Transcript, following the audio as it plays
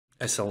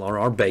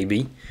SLRR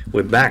baby,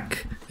 we're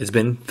back. It's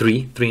been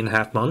three and a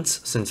half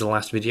months since the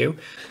last video.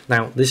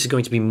 Now this is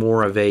going to be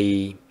more of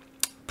a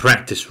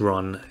practice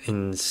run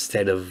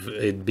instead of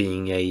it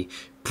being a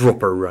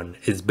proper run.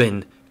 It's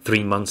been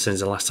 3 months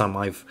since the last time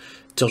I've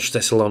touched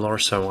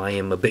SLRR, so I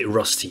am a bit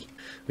rusty.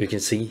 You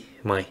can see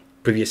my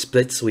previous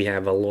splits. We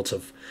have a lot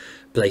of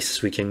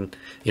places we can,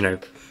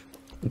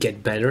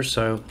 get better.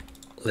 So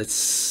let's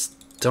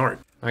start.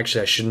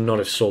 Actually, I should not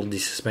have sold the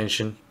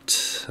suspension.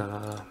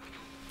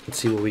 Let's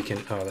see what we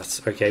can. Oh,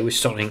 that's okay. We're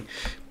starting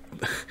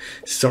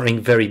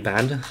very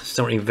bad.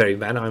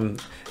 I'm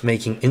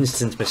making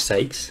instant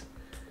mistakes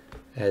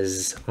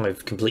as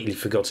I've completely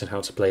forgotten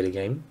how to play the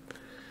game.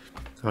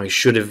 I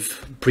should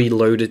have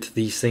preloaded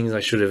these things.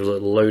 I should have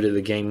loaded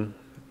the game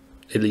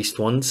at least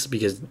once,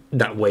 because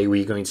that way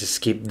we're going to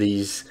skip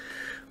these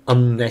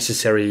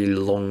unnecessarily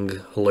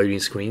long loading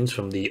screens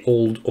from the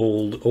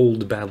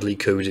old badly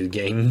coded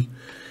game.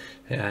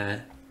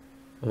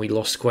 We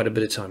lost quite a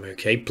bit of time.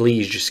 Okay,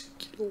 please just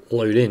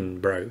load in,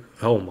 bro.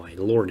 Oh my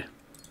lord.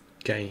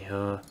 Okay,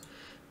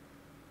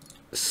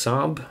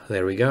 sob,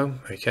 there we go.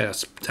 Okay,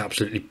 that's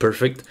absolutely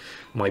perfect.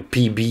 My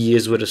PB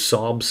is with a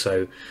sob,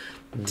 so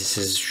this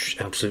is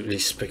absolutely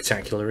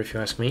spectacular if you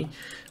ask me.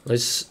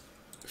 Let's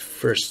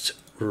first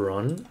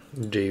run,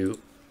 do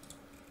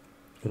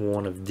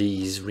one of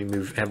these,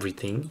 remove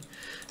everything.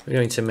 We're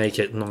going to make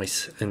it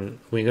nice, and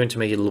we're going to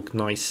make it look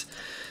nice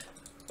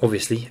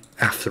obviously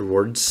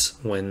afterwards,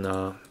 when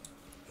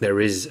there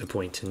is a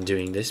point in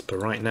doing this, but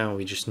right now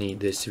we just need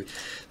this. This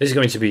is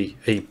going to be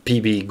a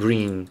PB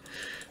green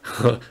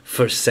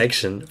first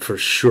section for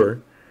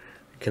sure,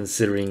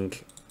 considering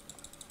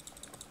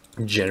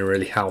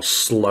generally how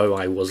slow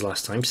I was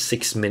last time.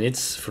 6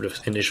 minutes for the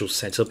initial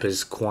setup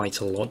is quite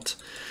a lot,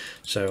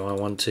 so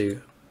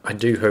I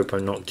do hope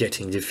I'm not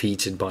getting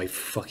defeated by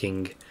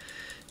fucking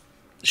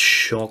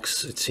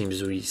shocks. It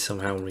seems we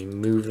somehow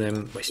remove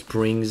them. My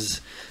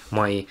springs,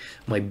 my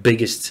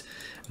biggest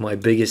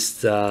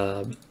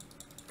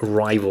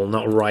rival,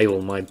 not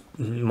rival,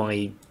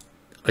 my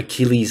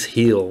Achilles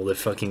heel, the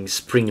fucking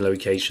spring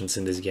locations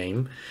in this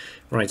game.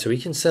 Right, so we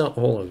can sell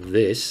all of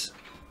this.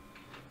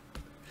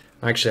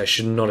 Actually, I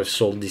should not have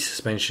sold the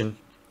suspension.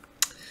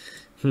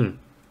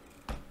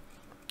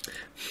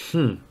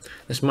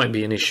 This might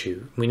be an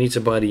issue. We need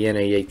to buy the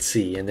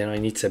NA8C, and then I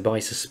need to buy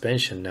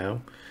suspension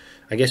now.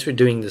 I guess we're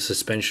doing the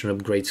suspension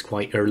upgrades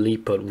quite early,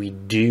 but we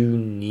do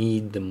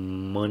need the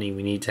money.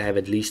 We need to have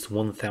at least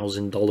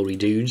 $1,000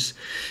 dudes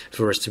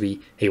for us to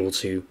be able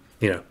to,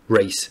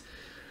 race.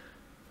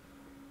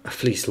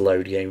 Please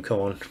load game, come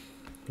on.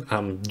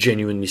 I'm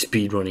genuinely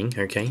speedrunning,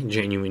 okay?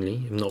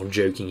 Genuinely, I'm not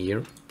joking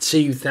here.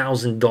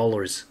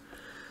 $2,000.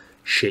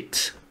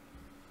 Shit.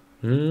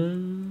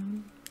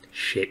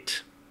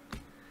 Shit.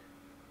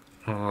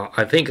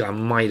 I think I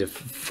might have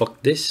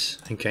fucked this.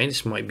 Okay,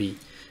 this might be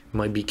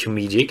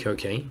comedic.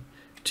 Okay,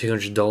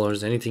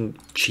 $200. Anything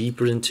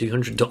cheaper than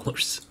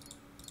 $200?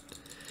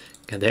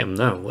 Goddamn,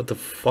 no. What the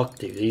fuck,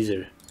 dude? These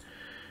are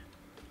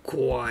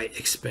quite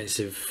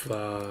expensive.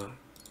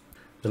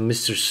 The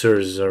Mr.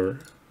 Sirs are,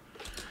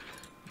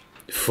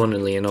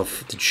 funnily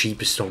enough, the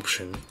cheapest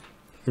option.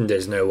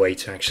 There's no way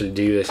to actually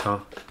do this,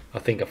 huh? I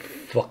think I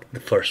fucked the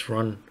first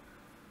run.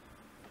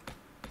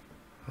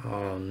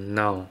 Oh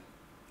no.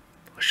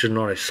 I should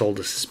not have sold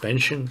the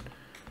suspension.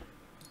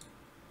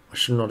 I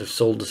should not have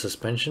sold the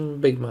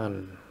suspension, big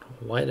man.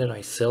 Why did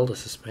I sell the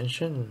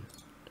suspension?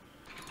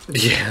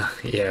 Yeah,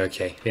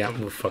 okay. Yeah,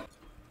 we're fucked.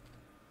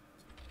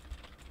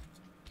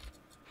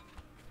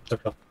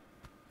 Okay.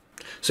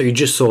 So you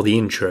just saw the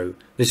intro.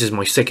 This is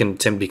my second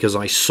attempt because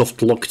I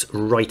soft locked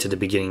right at the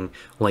beginning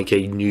like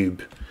a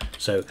noob.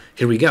 So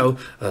here we go.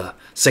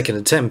 Second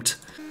attempt.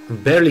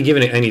 I'm barely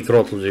giving it any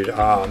throttle, dude.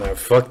 Ah, no,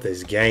 fuck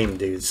this game,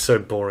 dude. It's so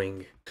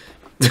boring.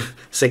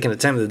 Second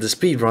attempt at the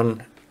speed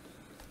run.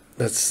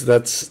 I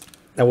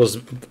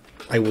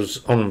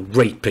was on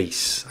great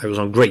pace.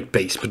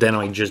 But then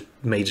I just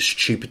made a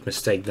stupid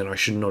mistake that I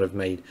should not have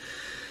made.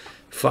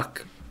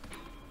 Fuck.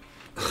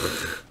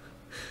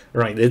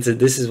 Right,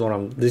 this is what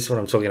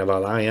I'm talking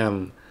about. I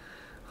am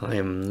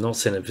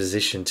not in a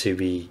position to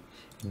be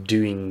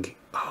doing.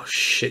 Oh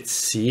shit,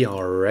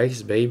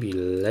 CRX baby,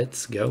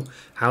 let's go.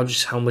 How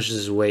much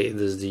does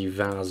the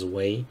vase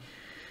weigh?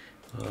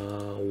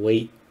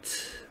 Weight.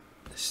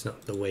 It's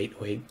not the weight.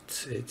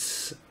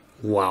 It's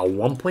wow,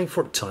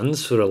 1.4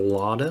 tons for a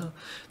Lada.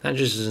 That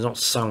just does not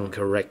sound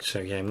correct.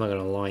 Okay, I'm not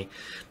gonna lie.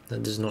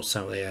 That does not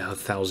sound like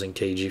 1,000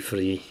 kg for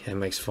the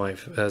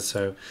MX-5.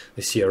 So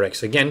the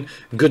CRX again,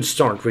 good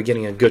start. We're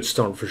getting a good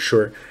start for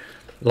sure.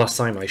 Last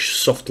time I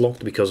soft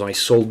locked because I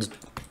sold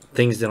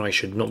things that I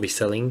should not be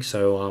selling.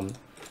 So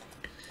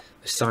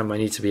this time I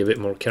need to be a bit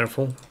more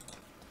careful.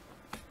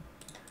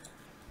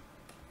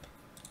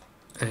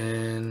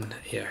 And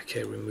yeah,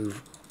 okay,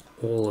 remove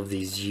all of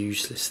these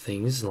useless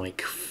things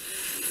like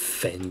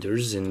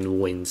fenders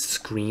and wind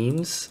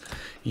screens.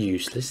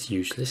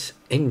 Useless.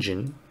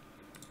 Engine.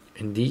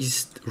 And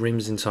these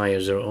rims and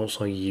tires are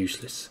also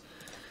useless.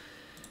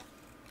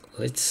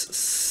 let's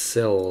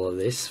sell all of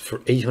this for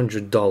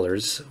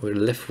 $800. We're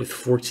left with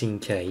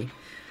 14k.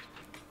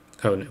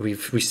 Oh, no, we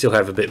still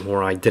have a bit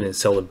more. I didn't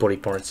sell the body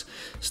parts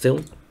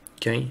still.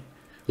 Okay,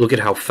 look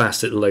at how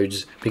fast it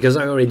loads, because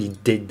I already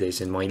did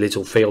this in my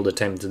little failed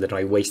attempt that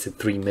I wasted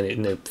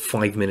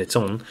 5 minutes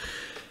on.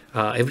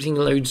 Everything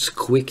loads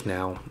quick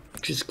now,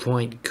 which is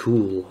quite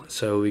cool.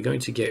 So we're going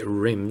to get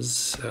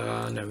rims.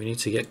 No, we need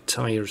to get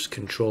tires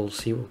control.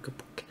 See what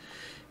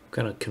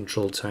kind of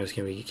control tires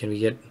can we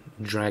get?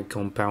 Drag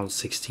compound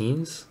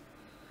 16s.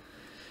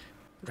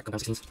 Drag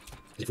compound 16s.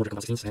 4 drag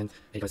compound 16s and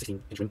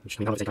 16 inch rim, which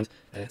may not have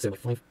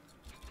 7.5.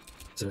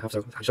 7.5,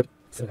 so I should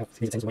 7.5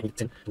 speed of 10, so I might need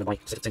 10 and then buy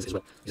set of 10s as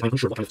well. Because I'm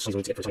unsure what kind of size we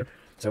need to get for a tire.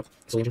 So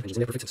install engine, engine's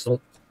in there, perfect,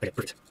 install. Okay,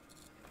 perfect.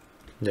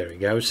 There we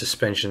go.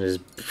 Suspension is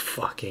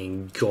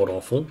fucking god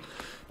awful.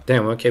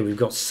 Damn, okay, we've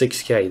got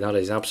 6k. That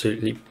is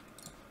absolutely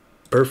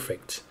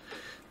perfect.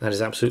 That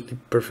is absolutely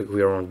perfect.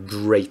 We are on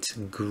great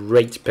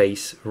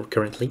pace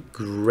currently.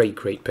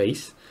 Great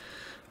pace.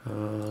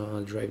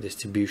 Drive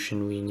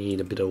distribution, we need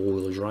a bit of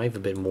all-wheel drive, a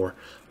bit more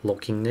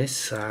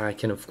lockingness. I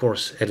can of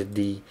course edit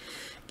the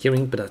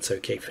gearing, but that's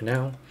okay for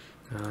now.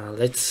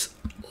 Let's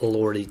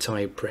lower the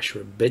tire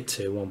pressure a bit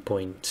to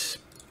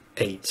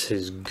 1.8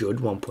 is good.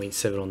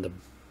 1.7 on the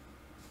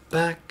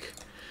back.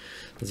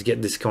 Let's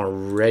get this car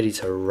ready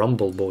to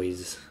rumble,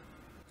 boys.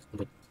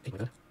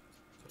 1.8,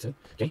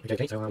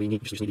 okay, so we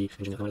need the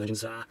engine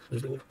legends.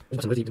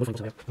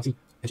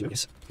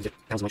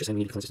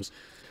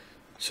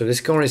 So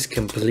this car is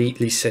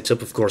completely set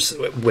up, of course,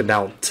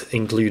 without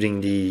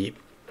including the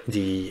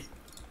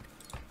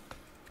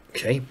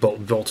okay,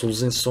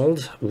 bottles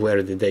installed.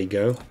 Where did they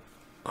go?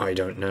 I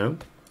don't know.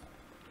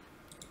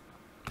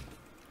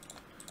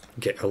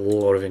 Get a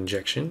lot of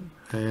injection,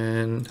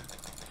 and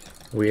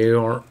we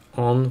are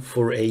on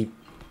for a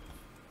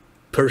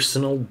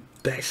personal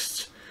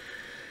best,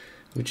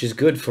 which is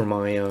good for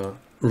my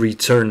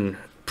return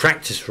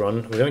practice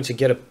run. We're going to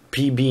get a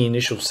PB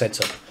initial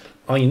setup.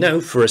 I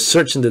know for a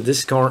certain that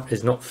this car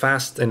is not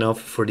fast enough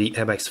for the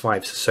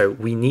MX-5s, so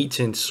we need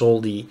to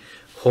install the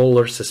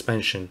Hauler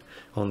suspension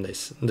on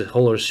this, the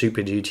Hauler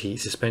Super Duty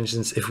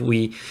suspensions, if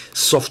we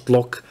soft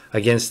lock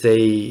against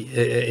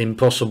a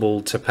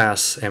impossible to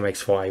pass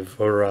MX-5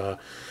 or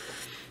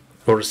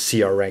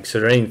CRX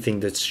or anything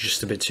that's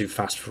just a bit too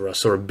fast for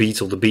us, or a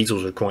Beetle. The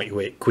Beetles are quite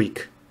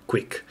quick.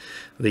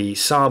 The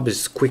Saab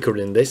is quicker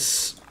than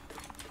this.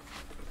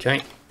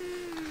 Okay.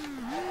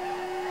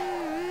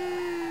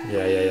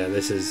 Yeah.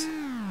 This is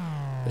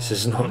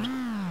not.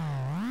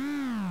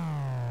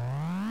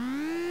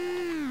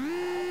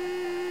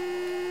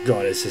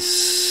 God, this is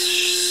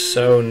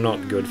so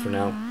not good for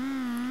now.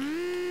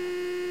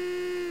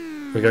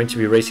 We're going to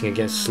be racing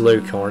against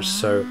slow cars,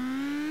 so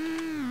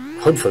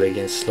hopefully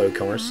against slow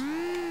cars,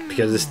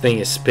 because this thing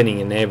is spinning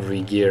in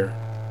every gear.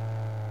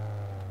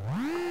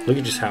 Look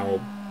at just how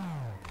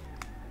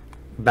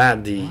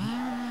bad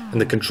and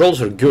the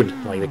controls are good.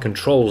 Like, the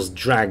controls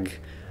drag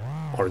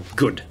are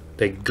good.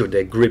 They're good.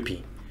 They're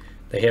grippy.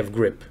 They have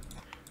grip.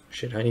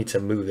 Shit, I need to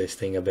move this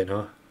thing a bit,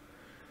 huh?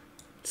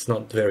 It's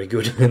not very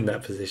good in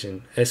that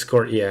position.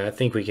 Escort, yeah, I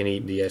think we can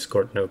eat the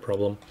Escort, no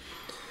problem.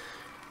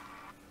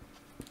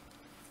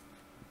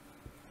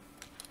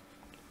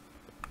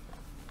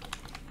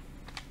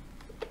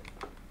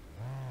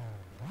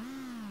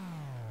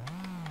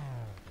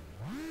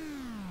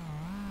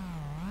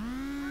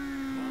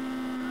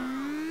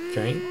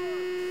 Okay.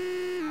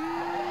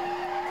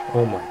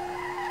 Oh my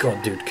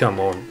god, dude, come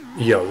on.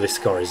 Yo, this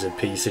car is a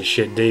piece of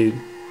shit, dude.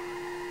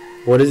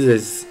 What is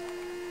this?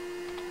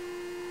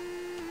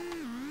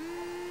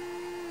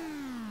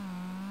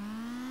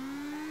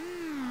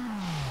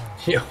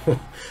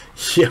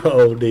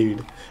 Yo,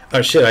 dude.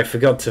 Oh shit, I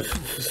forgot to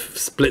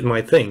split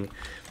my thing.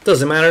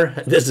 Doesn't matter,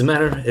 it doesn't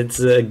matter. It's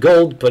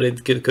gold, but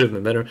it could have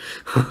been better.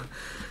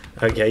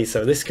 Okay,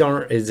 so this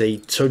car is a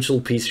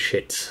total piece of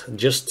shit,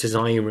 just as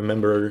I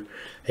remember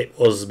it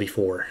was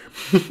before.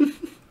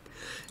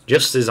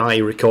 Just as I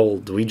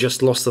recalled, we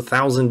just lost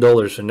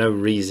 $1,000 for no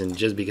reason,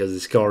 just because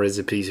this car is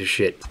a piece of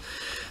shit.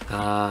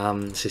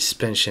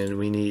 Suspension,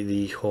 we need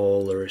the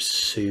Hauler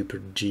Super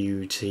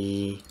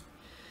Duty.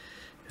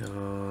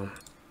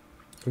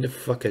 What the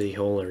fuck are the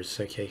Haulers?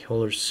 Okay,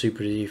 Hauler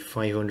Super Duty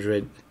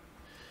 500.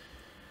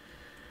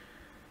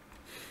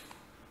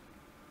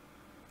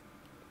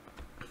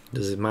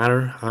 Does it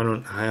matter?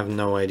 I have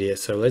no idea.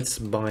 So let's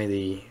buy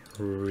the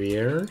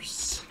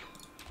rears.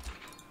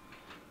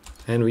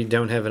 And we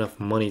don't have enough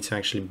money to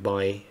actually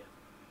buy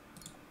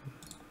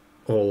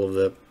all of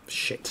the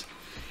shit.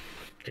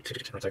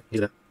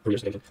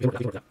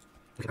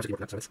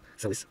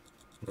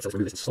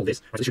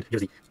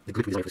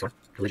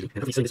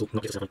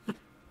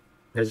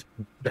 That is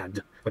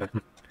bad.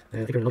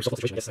 I think we're in a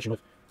situation. Yes, I should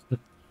have.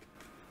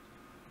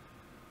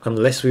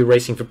 Unless we're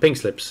racing for pink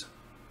slips.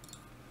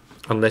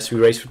 Unless we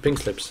race for pink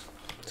slips.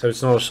 So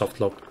it's not a soft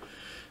lock.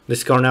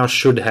 This car now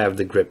should have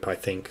the grip, I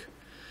think.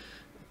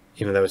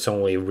 Even though it's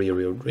only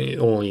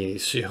only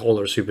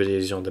Hauler Super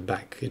Duty on the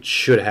back. It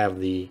should have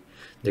the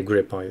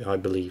grip, I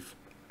believe.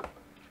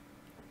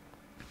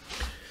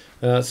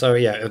 So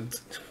yeah,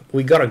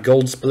 we got a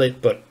gold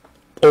split, but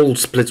all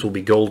splits will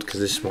be gold because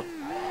this one.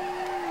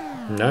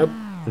 Nope,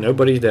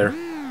 nobody's there.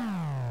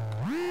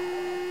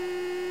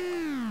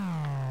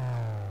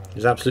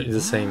 It's absolutely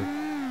the same.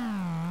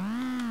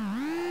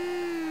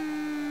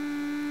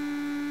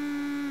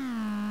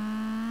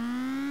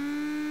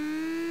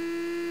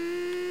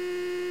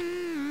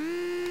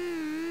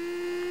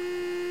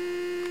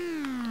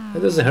 It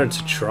doesn't hurt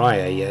to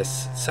try, I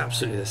guess. It's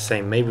absolutely the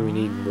same. Maybe we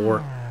need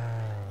more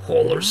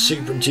Hauler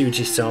Super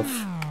Duty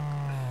stuff.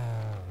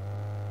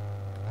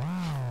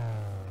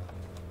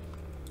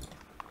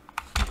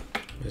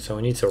 So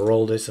we need to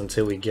roll this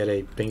until we get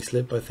a pink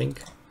slip, I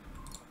think.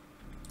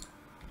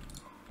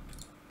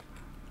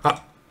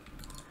 Ah!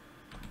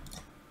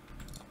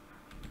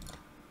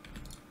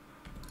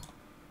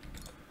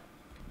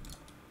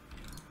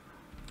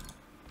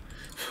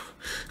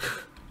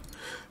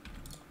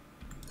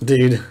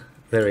 Dude,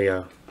 there we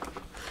go.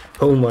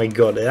 Oh my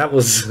god, that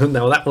was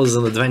no, that was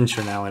an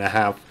adventure now and a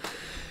half.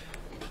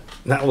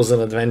 That was an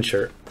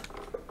adventure.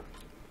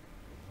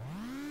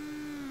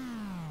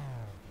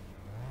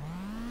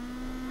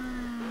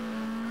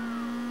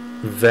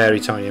 Very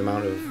tiny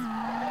amount of.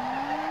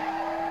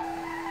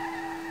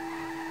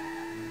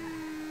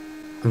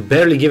 I'm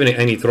barely giving it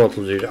any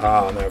throttle, dude.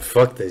 Ah, no,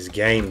 fuck this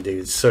game,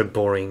 dude. It's so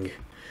boring.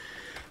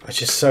 I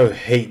just so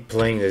hate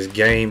playing this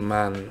game,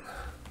 man.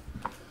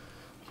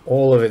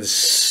 All of it is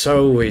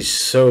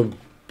so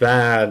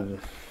bad.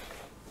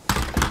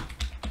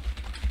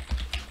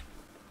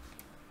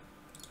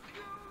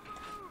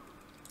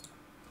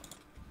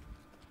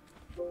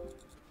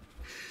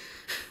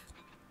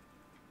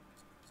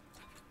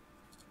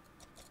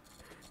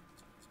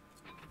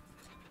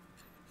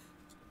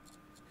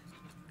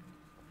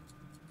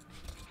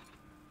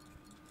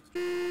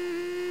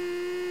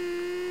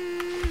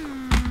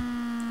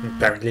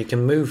 Apparently it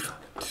can move.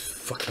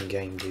 Fucking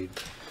game, dude.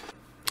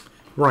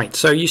 Right,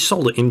 so you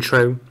saw the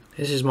intro.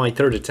 This is my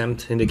third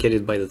attempt,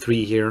 indicated by the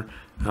 3 here.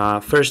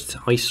 First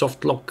I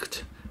soft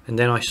locked, and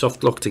then I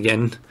soft locked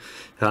again.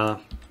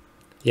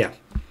 Yeah.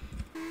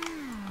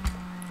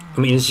 I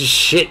mean, it's just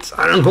shit.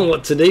 I don't know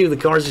what to do. The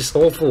car's just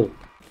awful.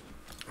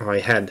 I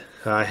had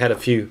a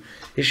few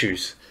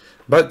issues.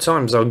 Both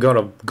times I got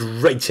a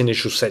great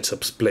initial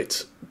setup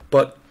split,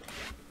 but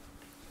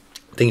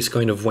things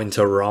kind of went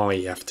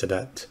awry after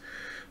that.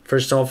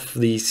 First off,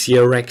 the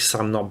CRX,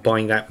 I'm not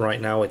buying that right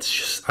now. It's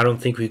just, I don't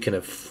think we can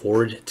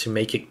afford to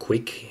make it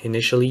quick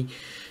initially.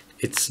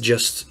 It's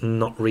just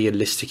not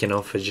realistic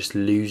enough. It just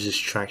loses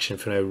traction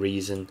for no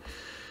reason.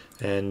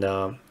 And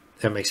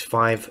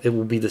MX-5, it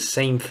will be the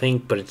same thing,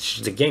 but it's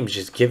the game's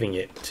just giving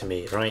it to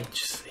me, right?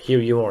 Just here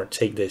you are,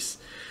 take this.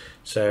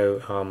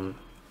 So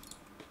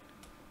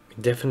we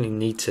definitely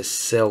need to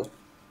sell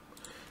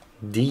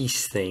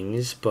these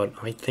things, but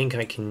I think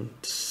I can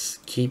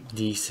keep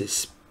these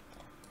suspension.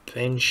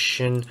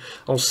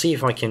 I'll see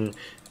if I can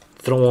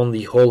throw on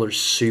the Hauler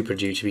Super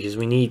Duty, because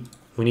we need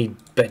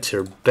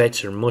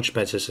much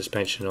better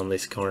suspension on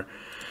this car.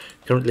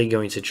 Currently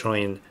going to try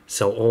and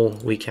sell all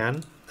we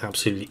can,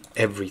 absolutely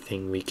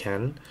everything we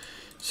can,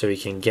 so we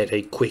can get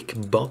a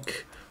quick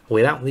buck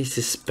without the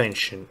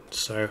suspension.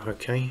 So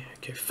okay,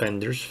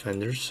 fenders,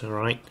 all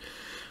right.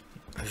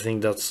 I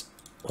think that's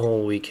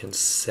all we can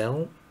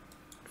sell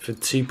for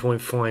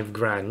 2.5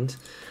 grand.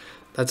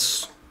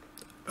 That's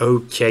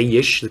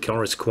okay-ish. The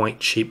car is quite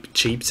cheap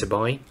to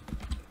buy.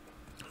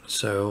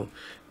 So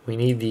we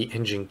need the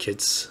engine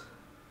kits.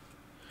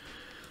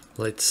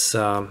 Let's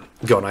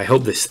God, I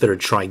hope this third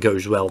try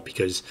goes well,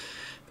 because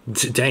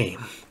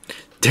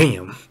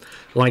damn,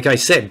 like I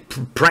said,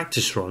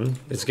 practice run.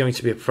 It's going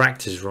to be a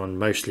practice run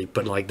mostly,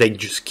 but like they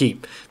just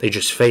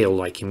fail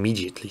like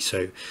immediately,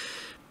 so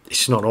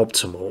it's not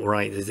optimal,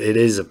 right? It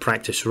is a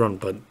practice run,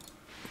 but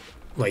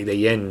like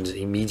they end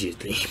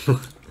immediately.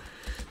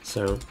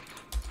 So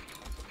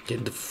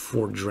get the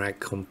 4 drag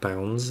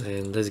compounds,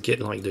 and let's get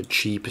like the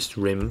cheapest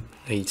rim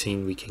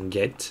 18 we can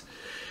get.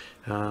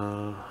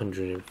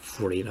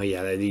 140. Oh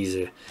yeah, these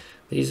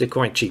are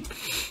quite cheap.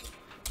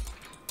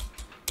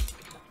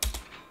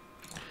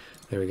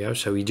 There we go.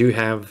 So we do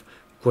have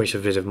quite a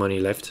bit of money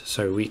left,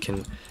 so we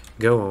can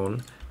go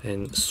on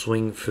and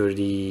swing for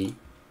the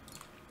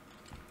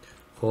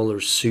Hauler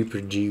Super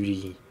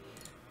Duty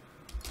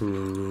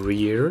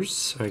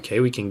rears. Okay,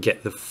 we can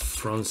get the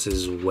fronts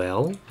as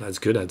well. That's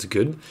good, that's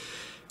good.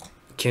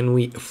 Can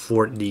we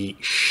afford the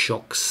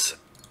shocks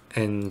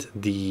and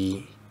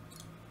the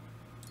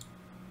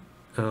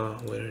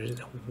where is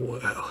it?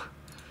 Wow,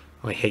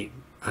 I hate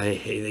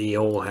they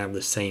all have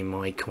the same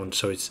icon.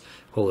 So it's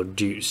Hauler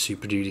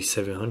Super Duty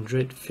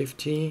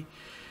 750,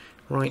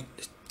 right?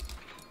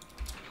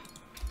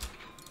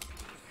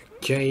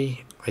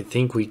 Okay, I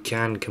think we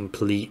can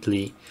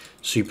completely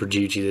Super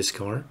Duty this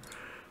car.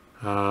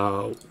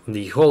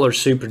 The Hauler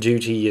Super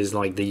Duty is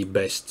like the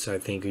best I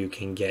think you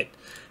can get.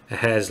 It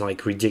has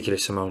like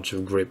ridiculous amounts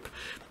of grip,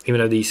 even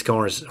though these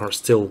cars are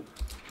still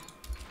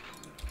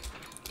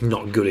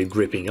not good at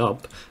gripping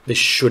up. This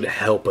should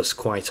help us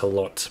quite a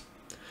lot.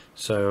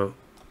 So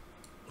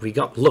we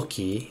got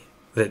lucky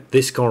that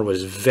this car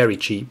was very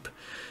cheap.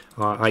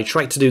 I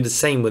tried to do the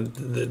same with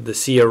the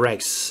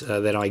CRX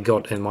that I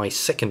got in my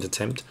second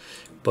attempt,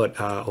 but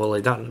well,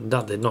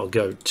 that did not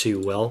go too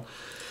well.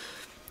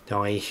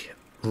 I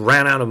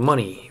ran out of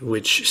money,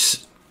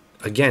 which,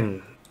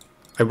 again,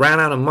 I ran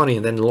out of money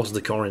and then lost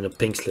the car in a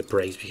pink slip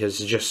race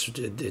because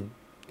it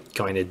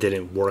kind of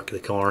didn't work. The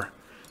car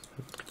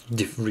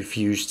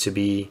refused to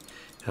be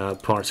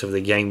part of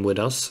the game with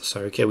us.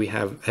 So okay, we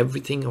have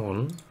everything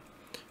on.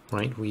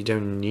 Right, we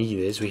don't need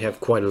this. We have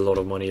quite a lot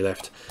of money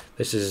left.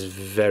 This is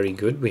very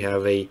good. We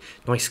have a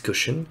nice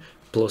cushion,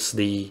 plus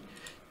the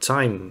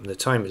time. The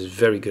time is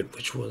very good,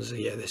 which was,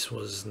 yeah, this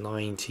was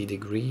 90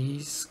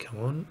 degrees. Come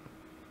on.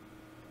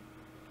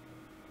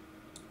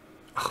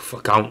 Oh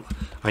fuck!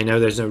 I know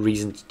there's no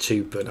reason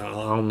to, but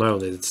I'll know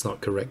that it's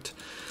not correct.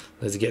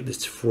 Let's get this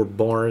to 4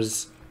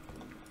 bars.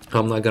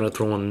 I'm not gonna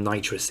throw on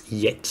nitrous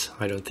yet.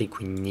 I don't think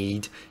we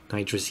need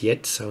nitrous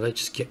yet. So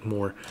let's just get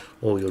more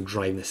all-wheel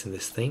driveness in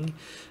this thing.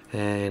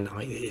 And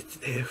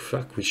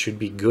fuck, we should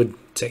be good,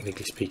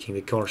 technically speaking.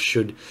 The car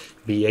should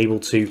be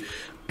able to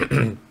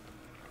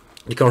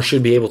the car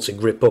should be able to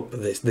grip up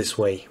this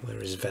way. Where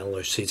is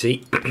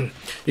velocity?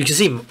 You can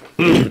see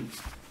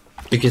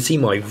you can see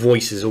my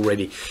voice is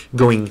already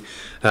going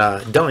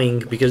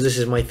dying because this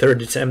is my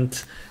third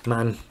attempt,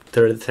 man.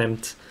 Third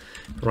attempt.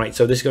 Right,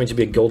 so this is going to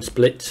be a gold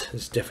split.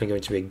 It's definitely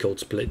going to be a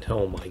gold split.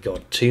 Oh my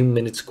god, 2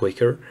 minutes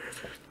quicker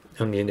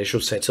on the initial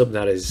setup.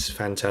 That is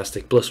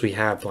fantastic. Plus we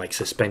have like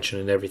suspension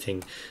and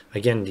everything.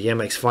 Again, the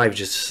MX-5,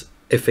 just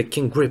if it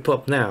can grip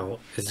up now,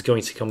 it's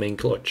going to come in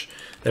clutch.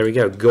 There we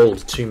go,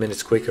 gold, 2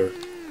 minutes quicker.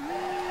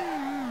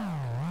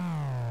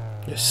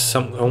 There's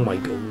some, oh my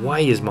god, why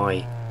is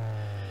my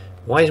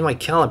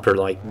caliper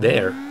like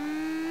there?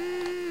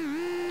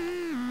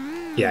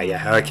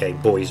 Yeah, okay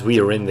boys,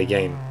 we are in the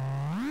game.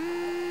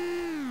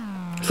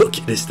 Look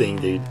at this thing,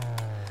 dude.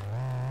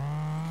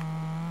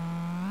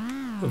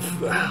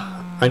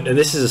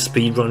 This is a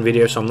speed run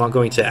video, so I'm not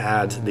going to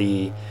add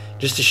the,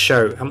 just to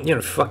show, you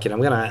know, fuck it, I'm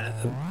gonna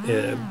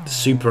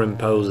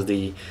superimpose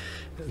the,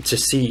 to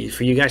see,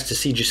 for you guys to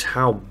see just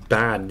how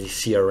bad the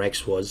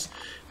CRX was.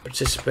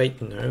 Participate,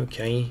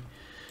 okay.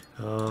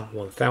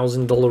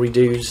 $1,000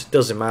 dues,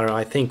 doesn't matter.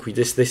 I think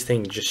this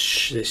thing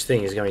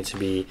is going to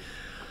be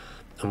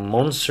a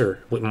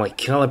monster with my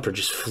caliper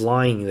just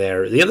flying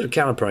there. The other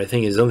caliper I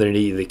think is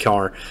underneath the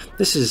car.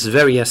 This is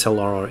very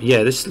SLRR.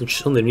 Yeah, this is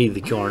just underneath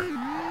the car.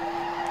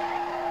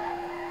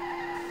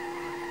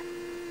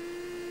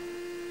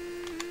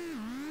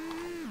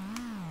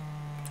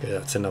 Yeah,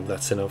 that's enough,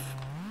 that's enough.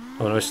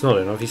 Oh no, it's not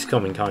enough. He's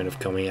kind of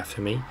coming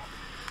after me.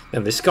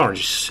 And this car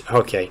just,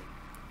 okay.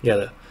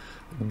 Yeah,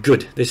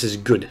 good. This is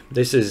good.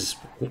 This is,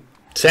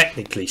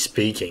 technically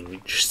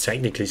speaking,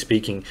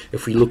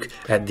 if we look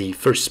at the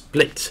first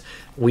split,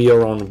 we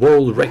are on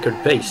world record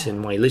pace in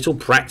my little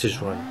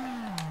practice run.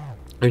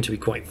 Going to be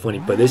quite funny,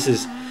 but this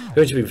is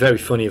going to be very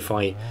funny if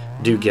I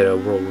do get a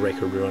world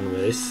record run with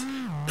this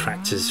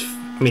practice.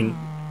 I mean,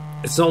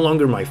 it's no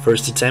longer my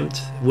first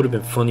attempt. It would have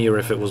been funnier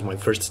if it was my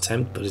first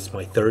attempt, but it's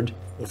my third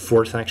or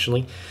fourth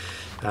actually.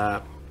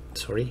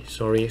 Sorry,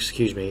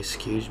 excuse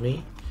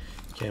me.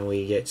 Can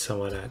we get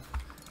some of that?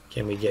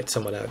 Can we get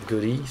some of that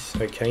goodies?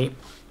 Okay.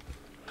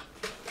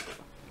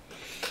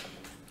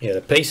 Yeah,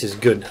 the pace is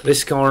good.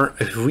 This car,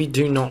 if we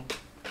do not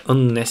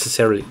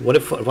unnecessarily, what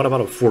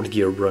about a 4th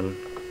gear run?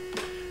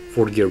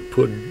 4th gear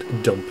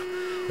dump.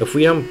 If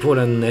we don't put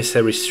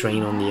unnecessary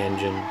strain on the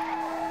engine.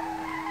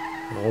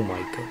 Oh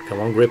my god, come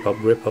on, grip up,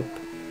 grip up.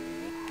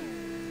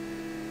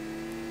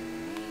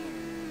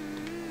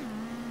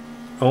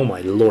 Oh my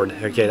lord,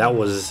 okay, that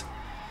was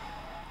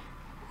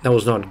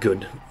not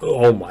good.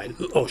 Oh my,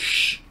 oh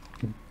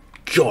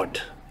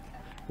god,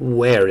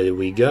 where did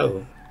we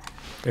go?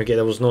 Okay,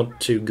 that was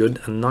not too good.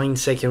 A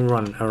 9-second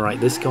run. Alright,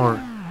 this car,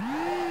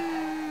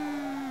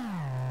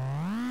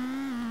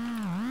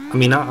 I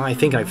mean, I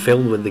think I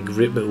failed with the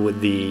grip, with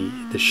the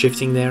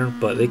shifting there,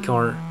 but the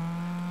car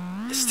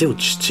is still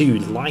just too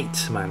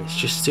light, man. It's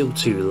just still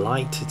too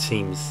light, it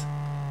seems.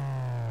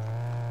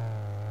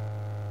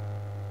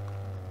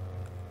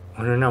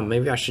 I don't know,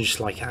 maybe I should just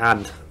like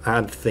add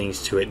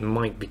things to it. It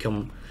might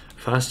become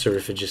faster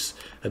if it's just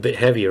a bit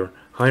heavier.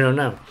 I don't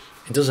know.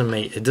 It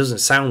doesn't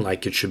sound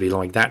like it should be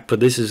like that, but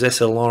this is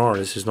SLRR.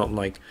 This is not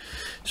like,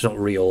 it's not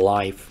real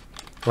life.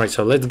 Right,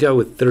 so let's go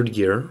with 3rd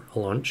gear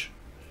launch.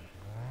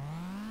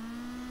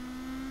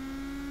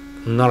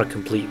 Not a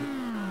complete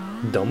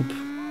dump.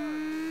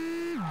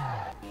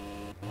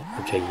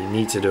 Okay, you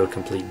need to do a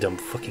complete dump,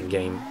 fucking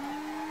game.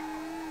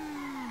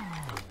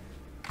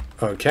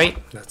 Okay,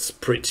 that's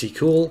pretty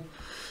cool.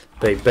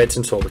 They bet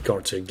and sold the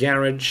car to a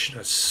garage.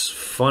 That's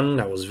fun.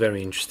 That was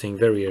very interesting,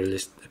 very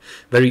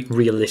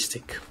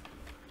realistic.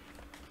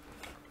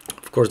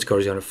 Of course the car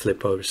is going to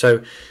flip over,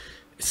 so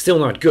it's still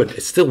not good.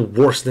 It's still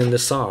worse than the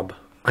Saab.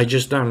 I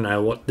just don't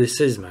know what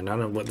this is, man. I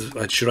don't know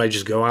what, should I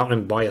just go out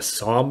and buy a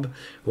Saab?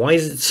 Why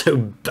is it so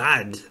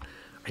bad?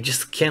 I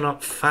just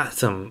cannot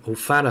fathom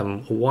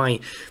why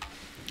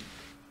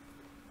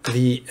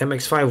the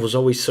MX-5 was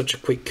always such a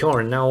quick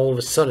car, and now all of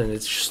a sudden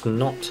it's just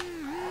not.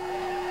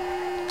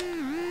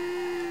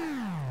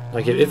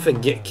 Like if I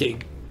get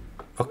kicked,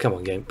 oh come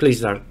on game,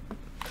 please don't.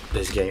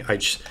 This game, I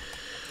just,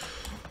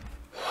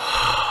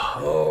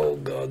 oh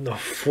god, the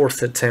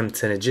fourth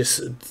attempt, and it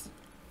just,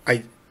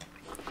 I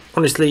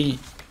honestly,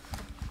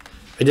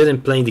 I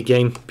didn't play the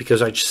game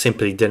because I just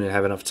simply didn't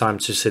have enough time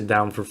to sit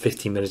down for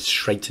 15 minutes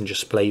straight and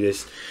just play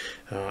this.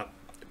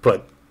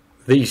 But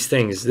these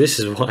things, this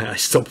is why I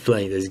stopped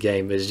playing this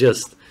game. There's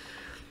just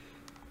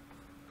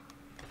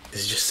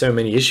so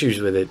many issues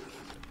with it.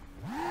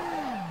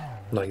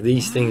 Like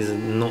these things are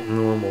not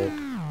normal,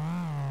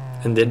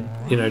 and they're,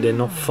 you know, they're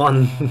not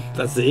fun.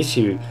 That's the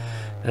issue.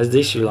 That's the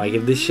issue. Like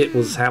if this shit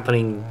was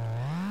happening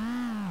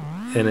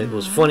and it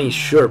was funny,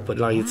 sure, but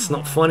like it's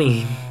not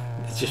funny.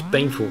 It's just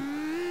painful.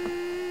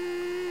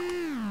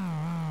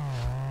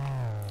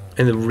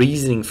 And the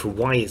reasoning for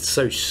why it's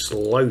so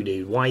slow,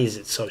 dude. Why is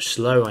it so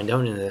slow? I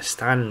don't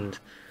understand.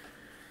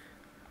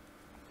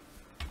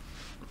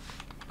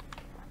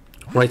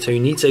 Right, so you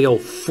need to go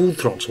full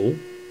throttle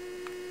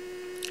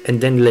and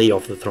then lay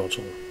off the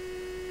throttle.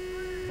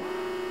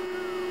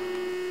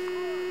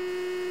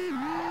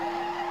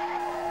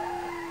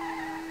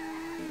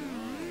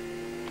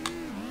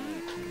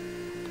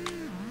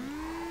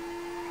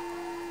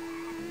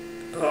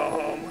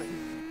 Oh my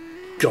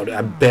god,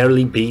 I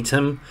barely beat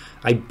him.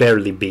 I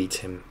barely beat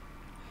him.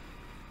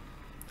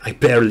 I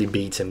barely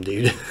beat him,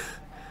 dude.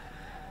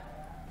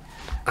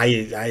 I'm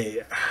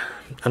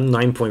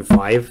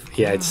 9.5.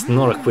 Yeah, it's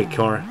not a quick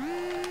car.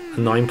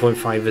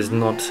 9.5 is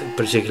not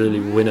particularly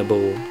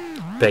winnable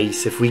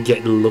pace if we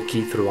get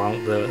lucky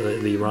throughout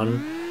the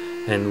run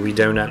and we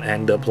don't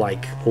end up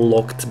like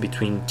locked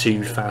between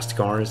two fast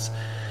cars.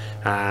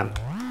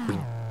 We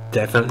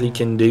definitely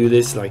can do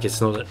this. Like it's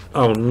not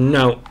oh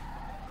no.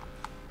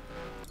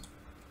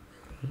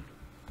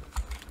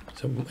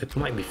 So it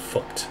might be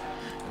fucked.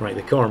 Right,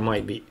 the car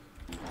might be,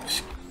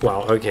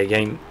 well, okay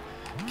game,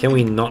 can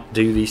we not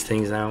do these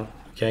things now?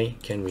 Okay,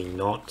 can we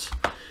not?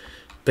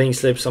 Pink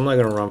slips, I'm not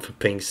gonna run for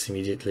pinks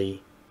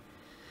immediately,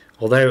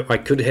 although I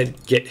could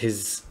get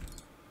his,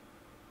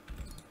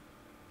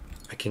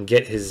 I can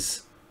get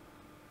his,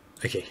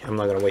 okay, I'm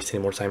not gonna waste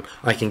any more time.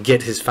 I can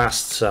get his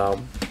fast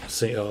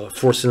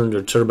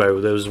 4-cylinder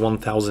turbo. Those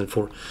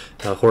 1004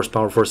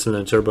 horsepower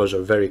 4-cylinder turbos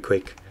are very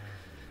quick.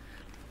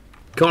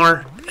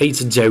 Car, it's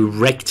a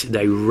direct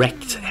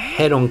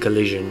head-on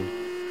collision.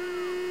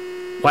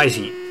 Why is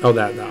he? Oh,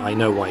 that I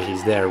know why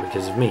he's there,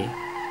 because of me.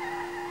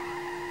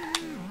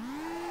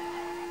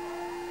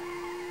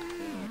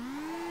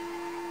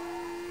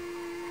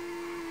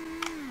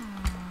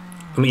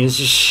 I mean, it's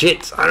just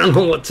shit. I don't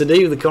know what to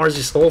do. The car's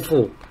just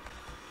awful.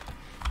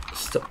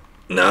 Stop.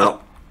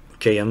 No.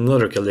 Okay,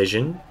 another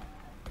collision.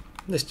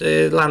 This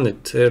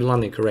landed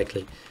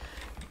correctly.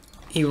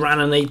 He ran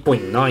an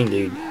 8.9,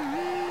 dude.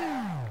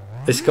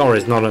 This car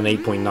is not an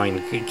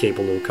 8.9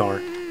 capable car.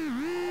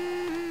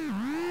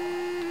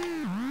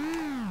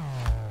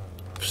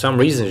 For some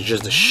reason, it's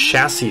just the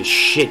chassis is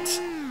shit.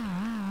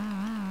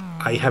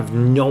 I have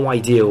no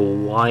idea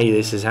why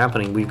this is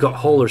happening. We've got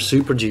Hauler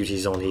Super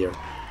Duties on here.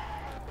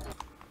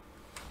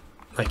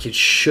 Like it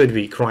should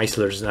be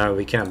Chrysler's. No,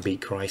 we can't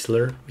beat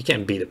Chrysler. We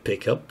can't beat a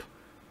pickup.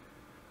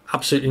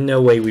 Absolutely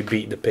no way we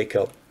beat the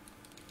pickup.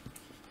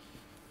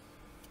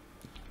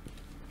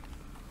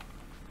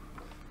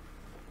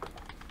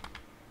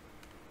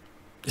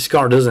 This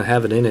car doesn't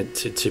have it in it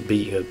to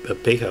beat a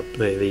pickup,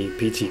 the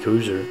PT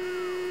Cruiser.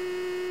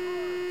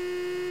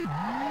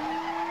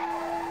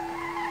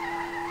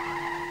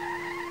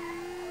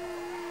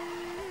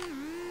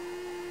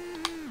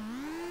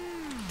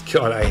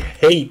 God, I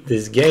hate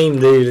this game,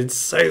 dude. It's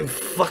so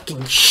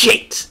fucking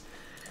shit.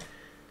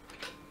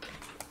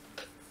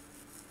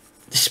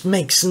 This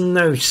makes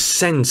no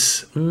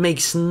sense.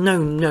 Makes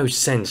no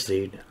sense,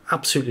 dude.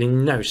 Absolutely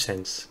no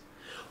sense.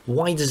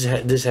 Why does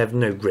this have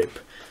no grip?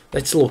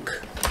 Let's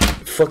look.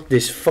 Fuck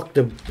this. Fuck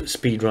the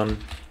speed run.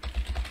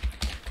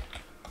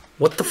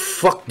 What the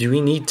fuck do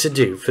we need to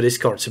do for this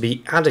car to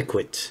be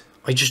adequate?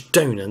 I just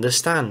don't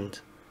understand.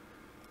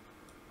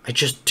 I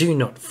just do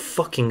not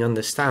fucking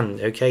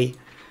understand, okay?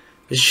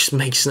 This just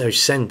makes no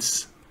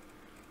sense.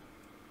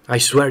 I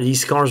swear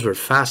these cars were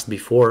fast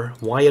before.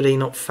 Why are they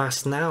not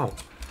fast now?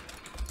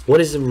 What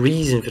is the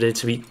reason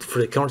for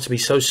the car to be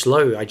so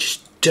slow? I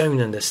just don't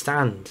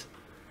understand.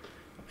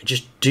 I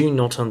just do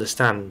not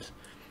understand.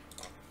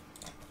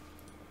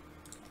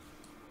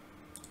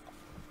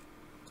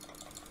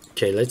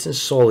 Okay, let's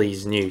install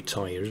these new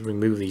tires,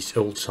 remove these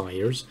old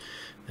tires,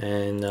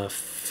 and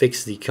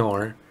fix the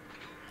car.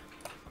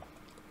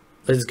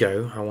 Let's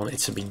go. I want it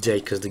to be day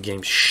because the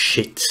game's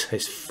shit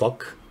as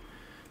fuck.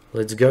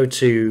 Let's go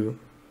to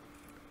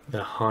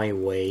the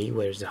highway.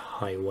 Where's the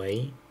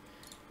highway?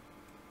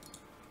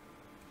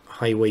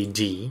 Highway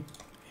D.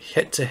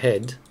 Head to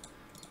head.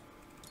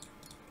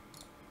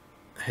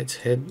 Head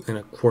to head in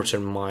a quarter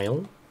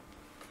mile.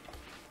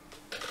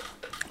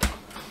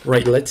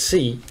 Right, let's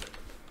see.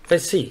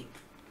 Let's see.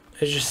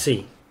 Let's just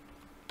see.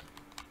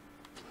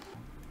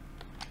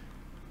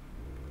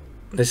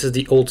 This is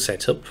the old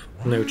setup,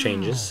 no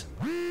changes.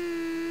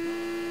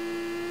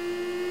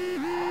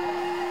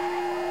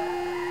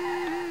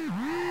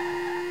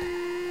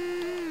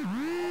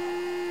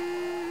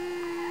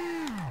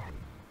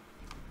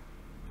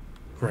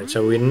 Right,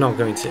 so we're not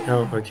going to...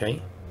 Oh,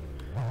 okay.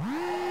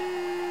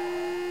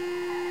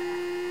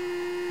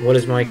 What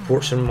is my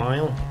quarter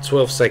mile?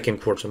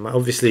 12-second quarter mile.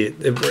 Obviously,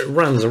 it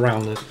runs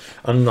around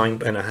a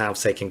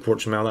 9.5-second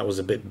quarter mile. That was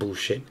a bit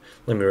bullshit.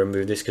 Let me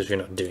remove this because we're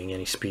not doing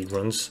any speed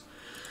runs.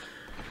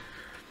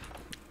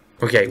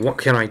 Okay, what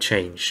can I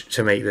change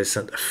to make this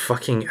a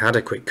fucking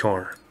adequate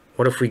car?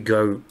 What if we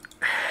go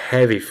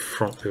heavy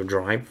front-wheel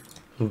drive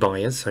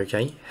bias?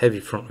 Okay,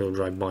 heavy front-wheel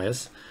drive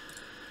bias.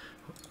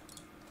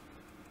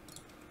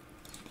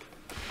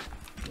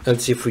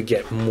 Let's see if we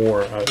get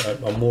more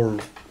a more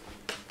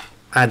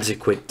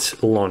adequate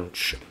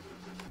launch.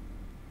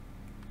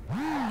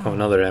 Oh,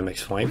 another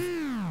MX-5.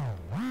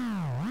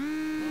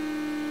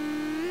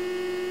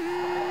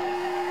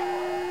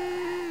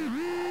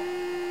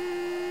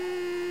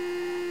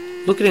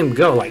 Look at him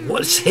go, like,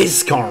 what's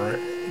his car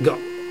got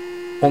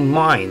on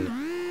mine?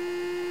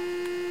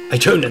 I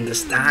don't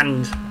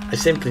understand. I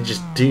simply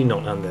just do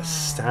not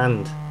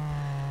understand.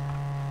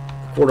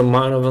 Quarter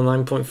mile of a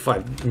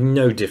 9.5.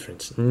 No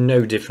difference.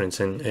 No difference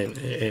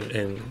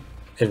in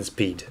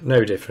speed.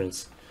 No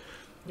difference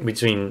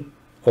between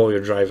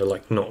all-wheel drive or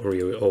like not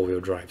real all-wheel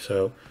drive.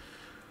 So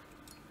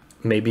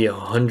maybe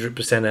 100%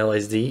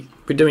 LSD.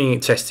 We're doing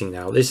testing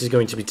now. This is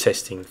going to be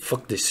testing.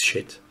 Fuck this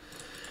shit.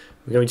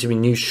 We're going to be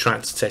new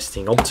strats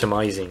testing,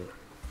 optimizing.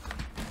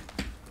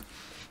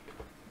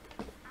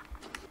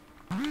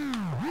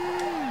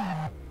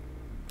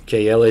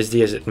 Okay,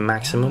 LSD is at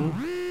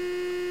maximum.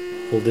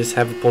 Will this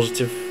have a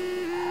positive?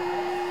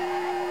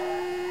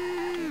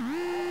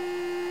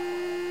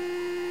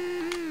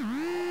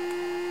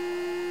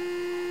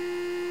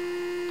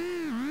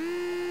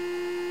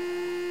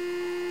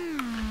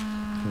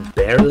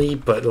 Barely,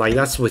 but like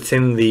that's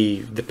within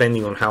the,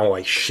 depending on how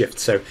I shift.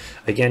 So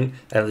again,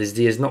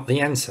 LSD is not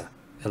the answer.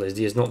 LSD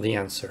is not the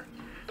answer.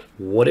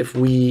 What if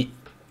we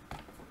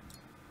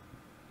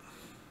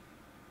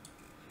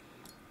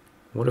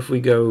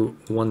go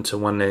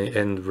 1-to-1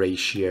 end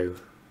ratio?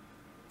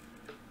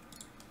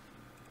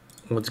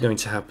 What's going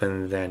to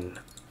happen then?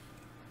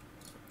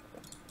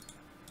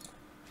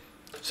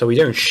 So we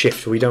don't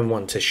shift. We don't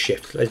want to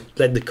shift.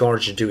 Let the car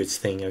just do its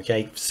thing,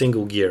 okay?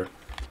 Single gear.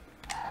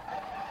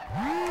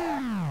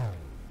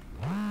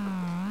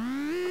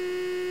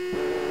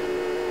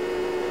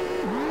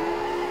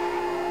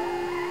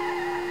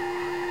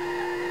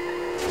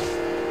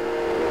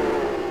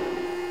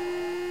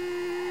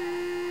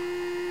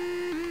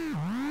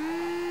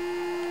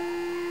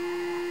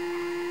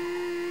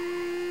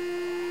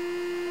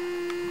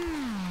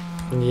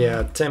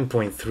 Yeah,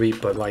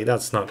 10.3, but like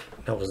that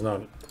was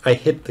not. I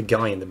hit the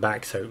guy in the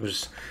back, so it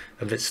was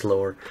a bit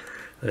slower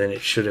than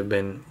it should have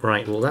been.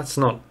 Right, well that's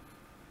not.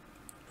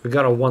 We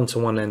got a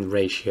 1-to-1 end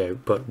ratio,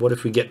 but what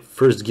if we get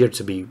first gear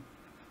to be?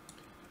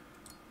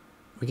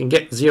 We can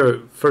get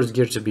first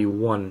gear to be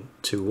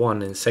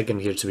 1-to-1 and second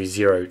gear to be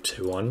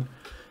 0-to-1.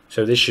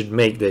 So this should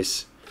make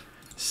this.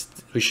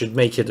 We should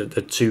make it a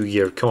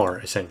 2-gear car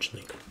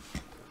essentially.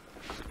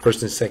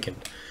 First and second.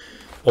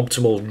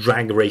 Optimal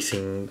drag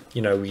racing,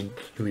 you know, we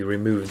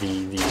remove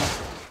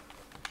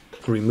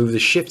remove the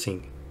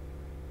shifting.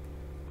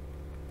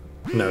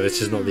 No,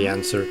 this is not the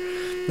answer.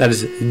 That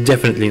is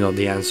definitely not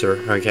the answer.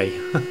 Okay.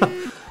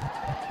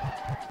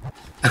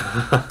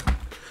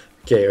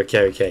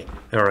 okay.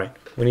 All right.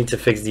 We need to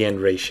fix the end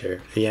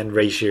ratio. The end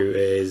ratio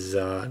is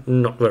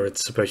not where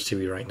it's supposed to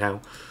be right now.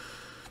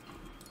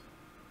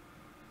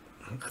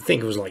 I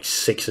think it was like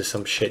 6 or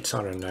some shit.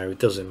 I don't know. It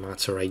doesn't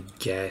matter, I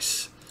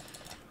guess.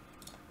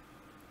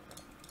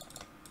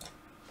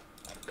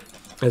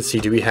 Let's see,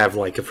 do we have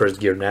like a first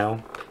gear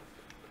now?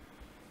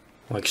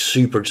 Like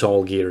super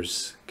tall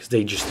gears, because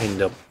they just end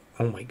up,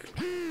 oh my god.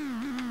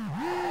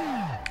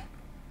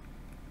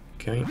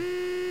 Okay.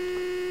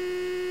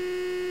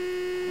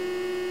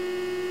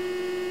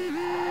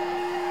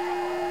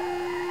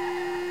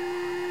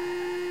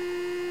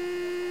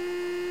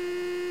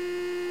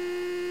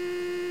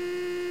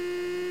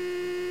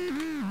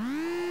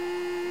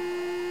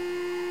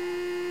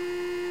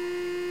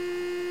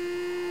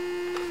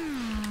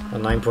 A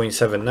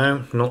 9.7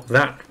 now, not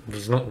that, it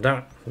was not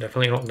that,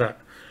 definitely not that.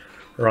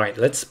 Right,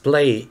 let's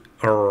play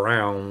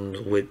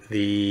around with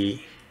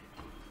the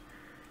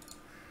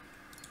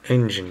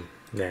engine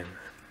then.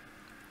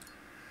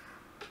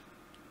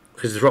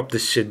 Let's drop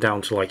this shit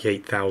down to like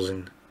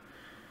 8,000.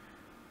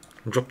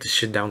 Drop this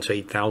shit down to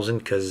 8,000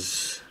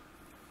 because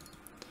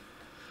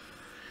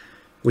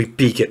we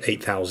peak at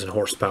 8,000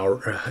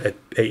 horsepower, at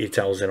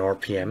 8,000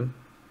 RPM.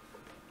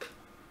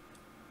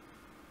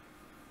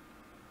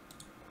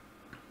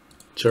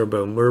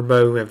 Turbo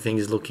Murbo, everything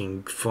is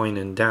looking fine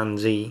and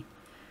dandy.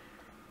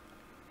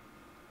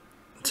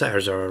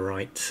 Tires are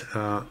alright.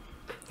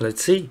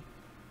 Let's see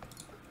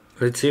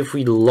if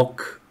we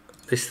lock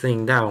this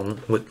thing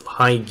down with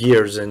high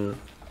gears and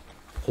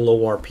low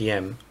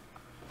RPM.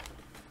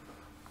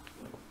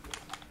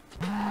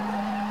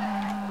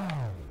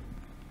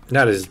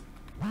 That is,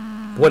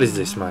 what is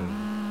this,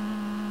 man?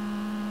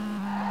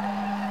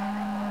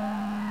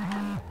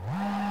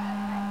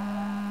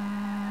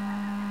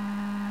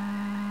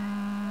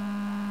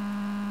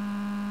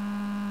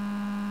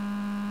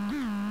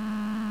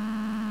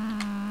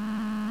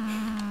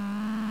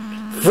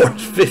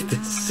 fourth, fifth,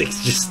 and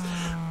sixth just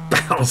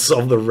bounce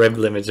off the rev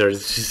limiter.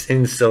 It's just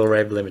install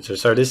rev limiter.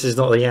 So this is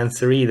not the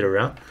answer either,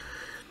 huh?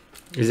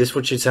 Is this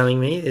what you're telling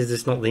me? Is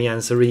this not the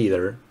answer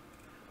either?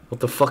 What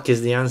the fuck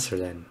is the answer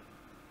then?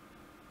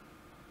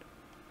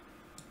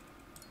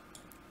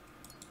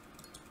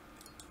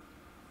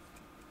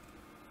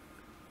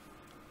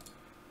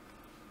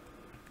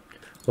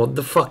 What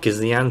the fuck is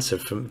the answer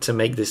to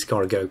make this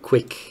car go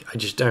quick? I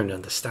just don't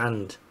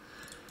understand.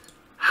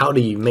 How do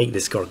you make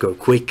this car go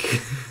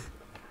quick?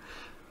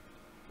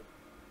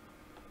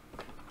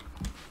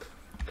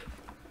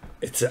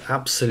 It's an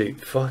absolute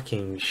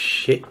fucking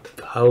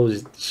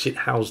shithouse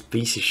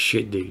piece of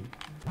shit, dude.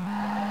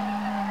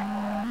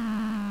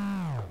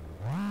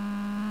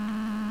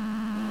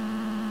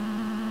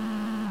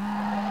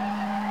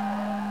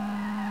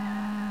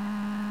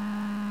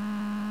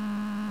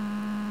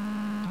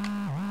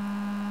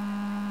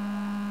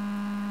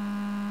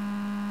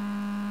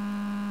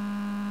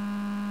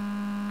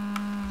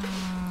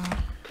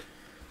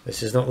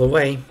 This is not the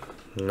way.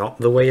 Not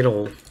the way at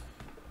all.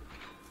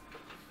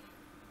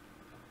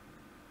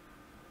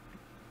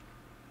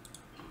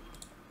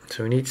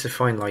 So we need to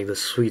find like the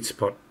sweet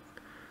spot.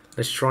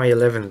 Let's try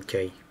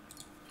 11k.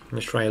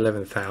 Let's try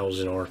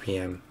 11,000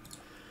 RPM.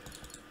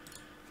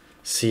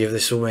 See if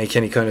this will make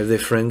any kind of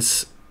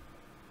difference.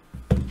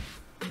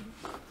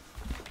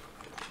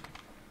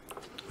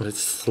 Let's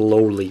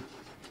slowly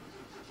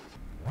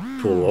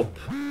pull up.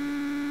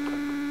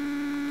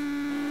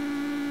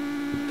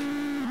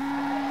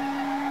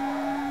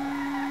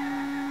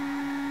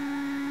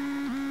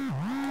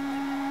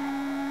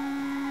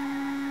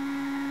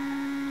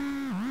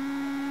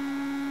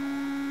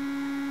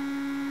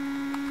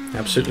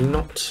 Absolutely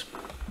not.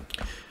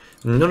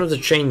 None of the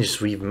changes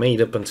we've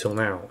made up until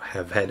now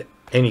have had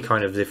any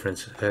kind of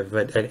difference, have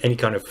had any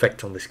kind of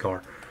effect on this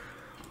car.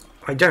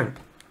 I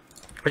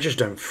just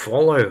don't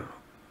follow.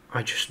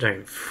 I just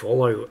don't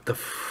follow what the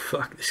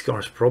fuck this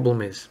car's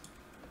problem is.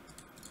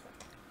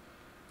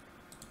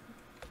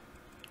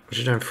 I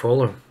just don't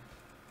follow.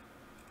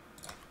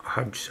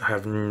 I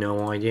have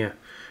no idea.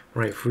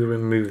 Right, if we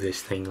remove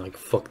this thing, like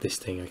fuck this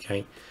thing,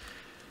 okay?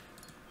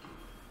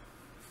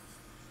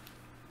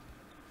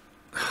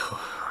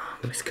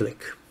 Let's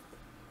click.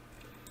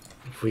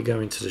 If we go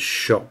into the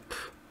shop,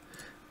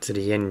 to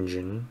the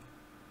engine,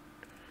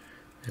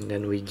 and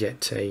then we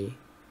get a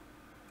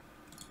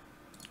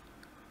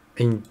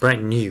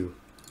brand new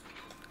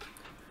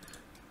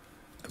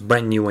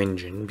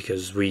engine,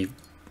 because we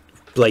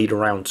played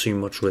around too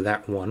much with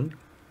that one.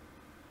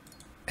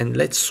 And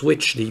let's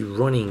switch the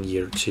running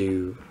gear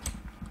to,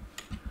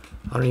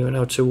 I don't even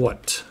know to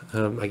what.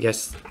 I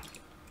guess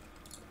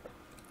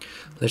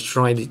let's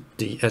try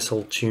the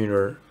SL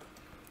Tuner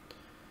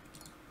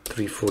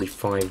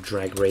 345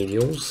 drag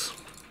radials.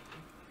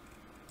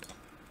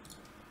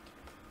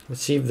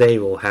 Let's see if they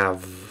will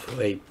have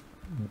a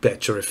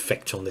better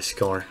effect on this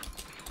car.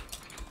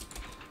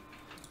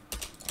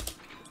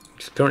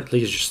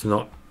 Currently it's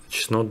not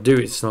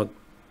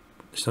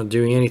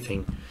doing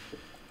anything.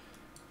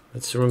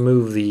 Let's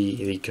remove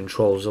the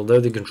controls. Although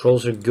the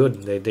controls are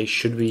good, they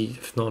should be,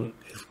 if not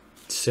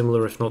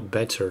similar, if not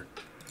better,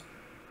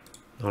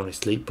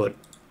 honestly. But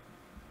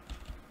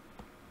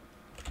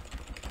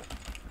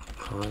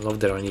I love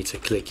that I need to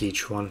click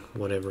each one,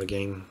 whatever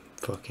game,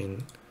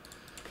 fucking,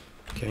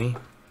 okay.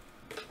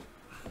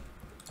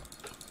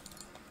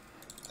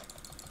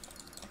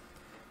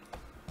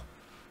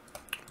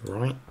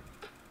 Right.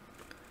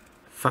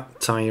 Fat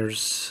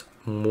tires,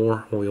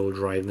 more oil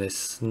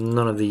driveness.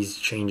 None of these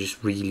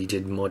changes really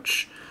did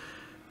much.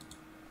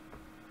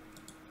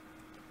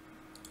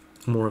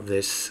 More of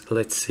this.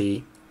 Let's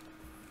see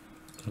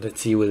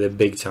with the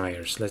big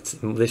tires.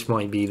 This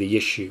might be the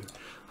issue.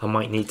 I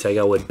might need to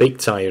go with big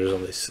tires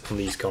on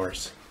these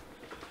cars.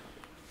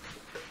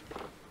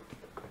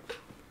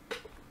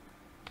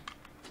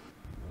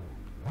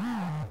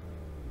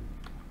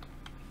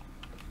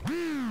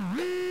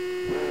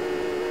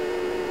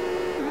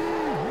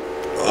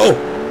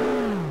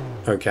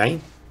 Oh,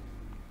 okay.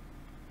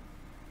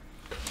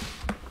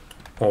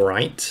 All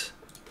right.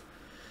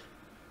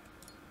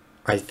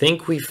 I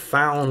think we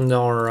found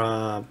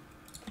our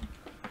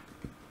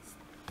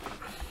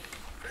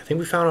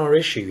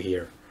issue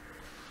here.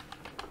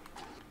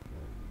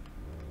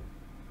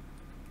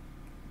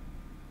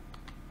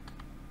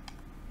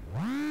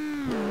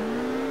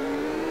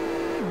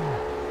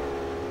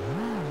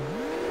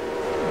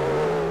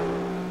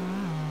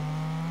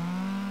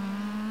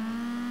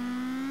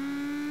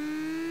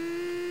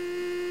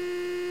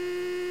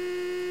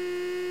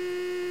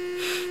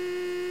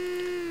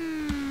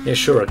 Yeah,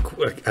 sure, a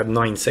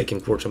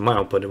 9-second quarter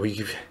mile, but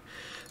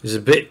there's a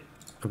bit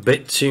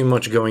too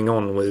much going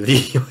on with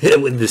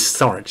with the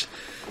start.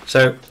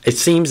 So it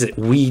seems that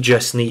we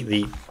just need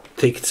the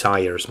thick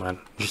tires, man.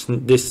 We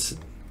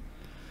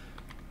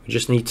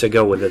just need to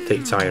go with the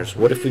thick tires.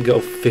 What if we go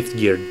 5th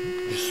gear,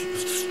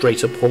 just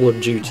straight up Call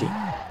of Duty?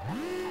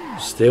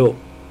 Still.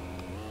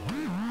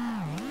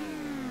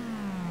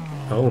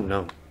 Oh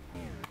no.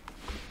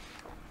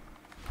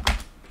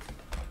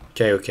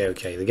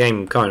 Okay. The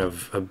game kind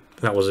of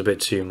that was a bit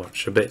too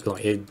much. A bit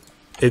like it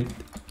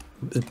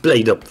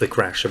played up the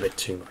crash a bit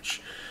too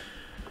much.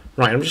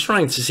 Right, I'm just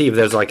trying to see if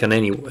there's like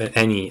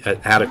any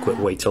adequate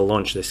way to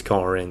launch this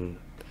car in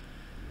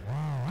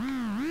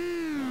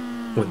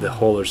with the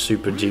Hauler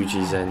Super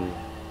Duties, and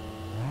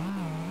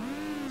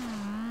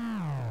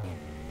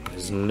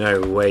there's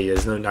no way.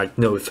 There's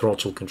no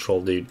throttle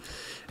control, dude.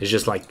 It's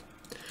just like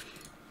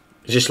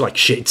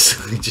shit.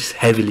 Just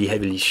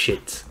heavily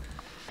shit.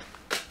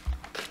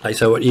 Like,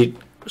 so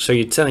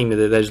you're telling me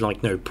that there's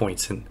like no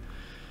point in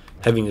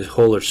having this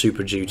Hauler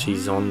Super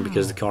Duties on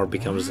because the car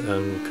becomes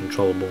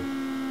uncontrollable.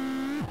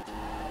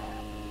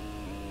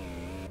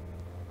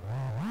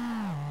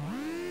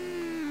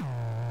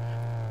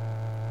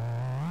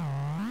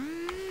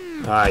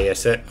 Ah,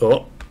 yes,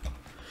 oh,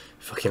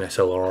 fucking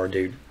SLRR,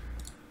 dude.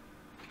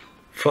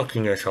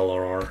 Fucking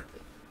SLRR.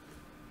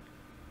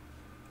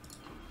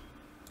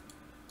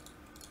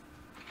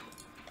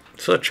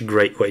 Such a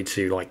great way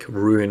to, like,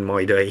 ruin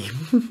my day.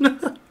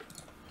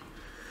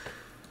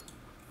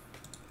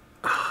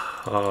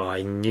 Oh,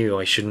 I knew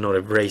I should not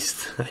have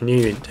raced. I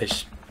knew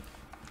it.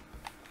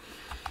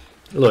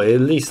 Look,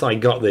 at least I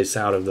got this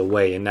out of the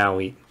way, and now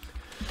we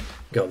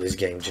got this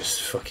game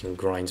just fucking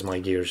grinds my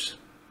gears.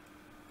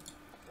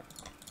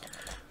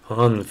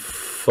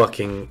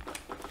 Unfucking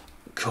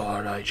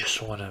God, I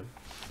just wanna.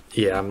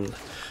 Yeah,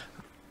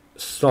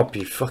 stop,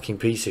 you fucking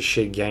piece of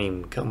shit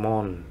game. Come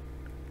on.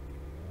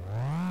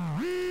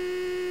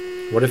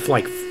 What if,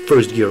 like,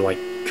 first gear, like,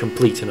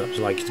 complete enough,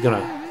 like, it's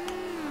gonna.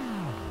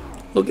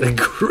 Look at the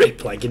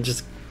grip, like, it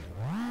just.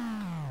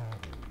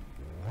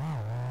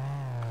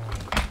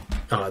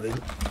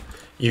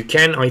 You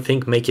can, I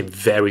think, make it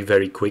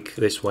very quick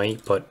this way,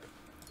 but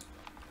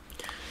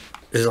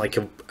this is like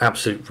an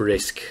absolute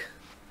risk.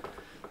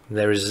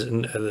 There is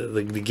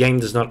the game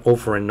does not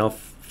offer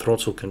enough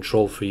throttle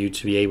control for you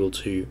to be able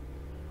to.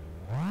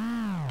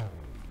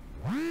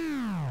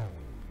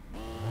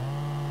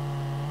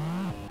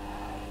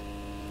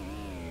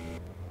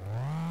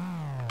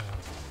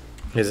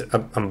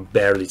 I'm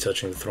barely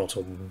touching the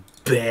throttle,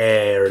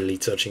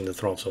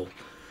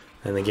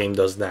 and the game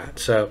does that.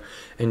 So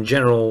in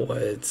general,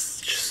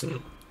 it's just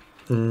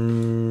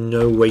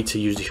no way to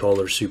use the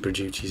Hauler Super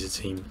Duties, it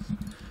seems,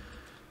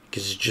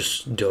 because it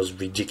just does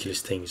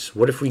ridiculous things.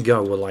 What if we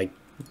go with, like,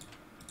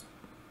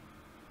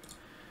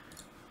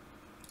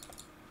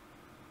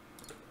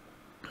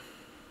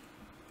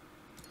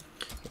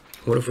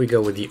 what if we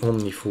go with the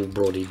Omni full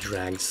body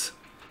drags?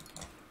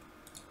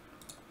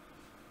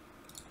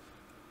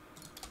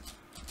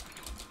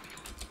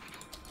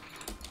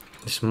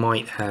 This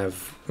might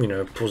have, you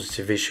know, a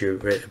positive issue,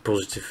 a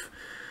positive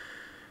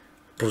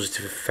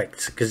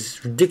effect, because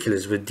it's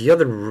ridiculous with the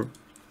other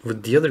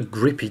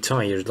grippy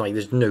tires. Like,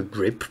 there's no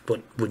grip,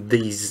 but with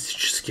these it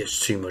just gets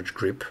too much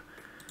grip.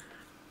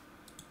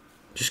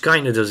 Just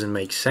kind of doesn't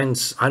make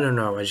sense. I don't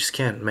know, I just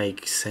can't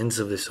make sense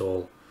of this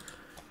all.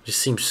 It just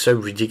seems so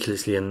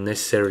ridiculously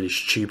unnecessarily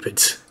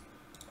stupid.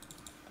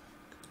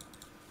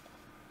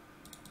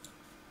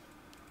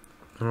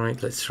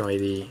 Alright, let's try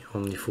the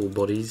Omni full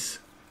bodies.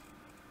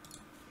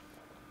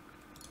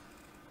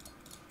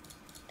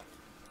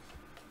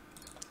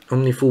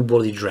 Omni full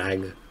body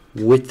drag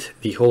with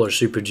the Hauler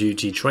Super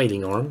Duty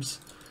trailing arms.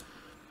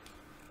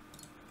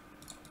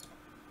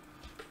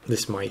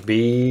 This might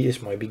be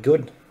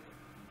good.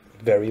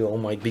 Very well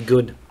might be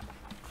good.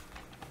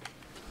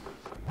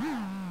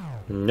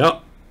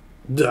 No.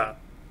 Duh.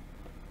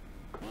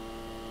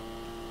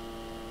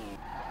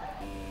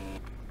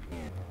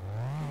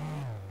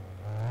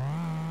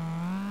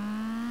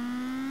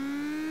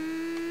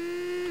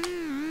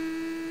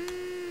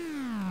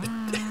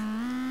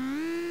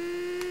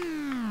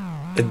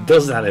 It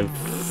does that in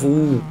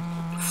full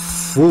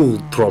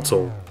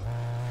throttle.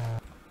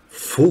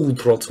 Full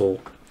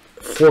throttle.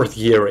 Fourth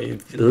gear,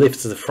 it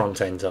lifts the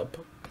front end up.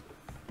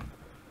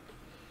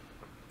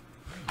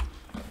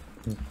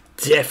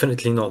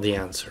 Definitely not the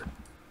answer.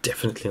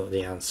 Definitely not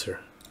the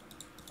answer.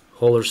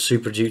 Hauler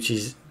Super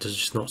Duties does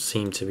just not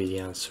seem to be the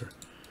answer.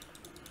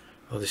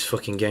 Oh, this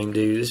fucking game,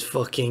 dude. This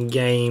fucking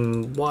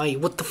game. Why?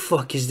 What the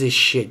fuck is this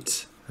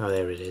shit? Oh,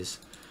 there it is.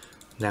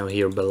 Now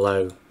here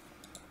below.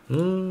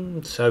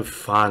 So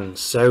fun,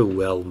 so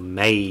well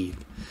made.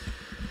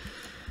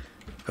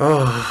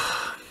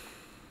 Oh,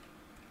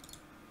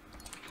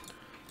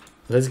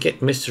 let's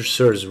get Mr.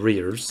 Sir's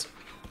rears.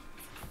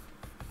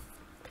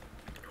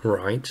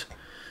 Right,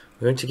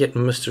 we're going to get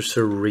Mr.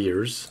 Sir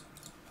rears.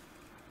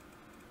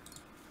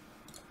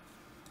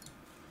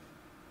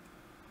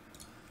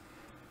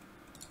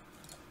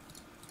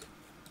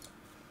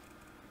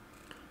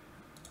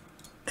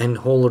 And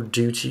Hauler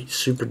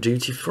Super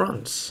Duty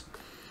fronts.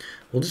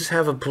 We'll just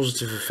have a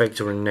positive effect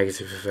or a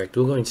negative effect.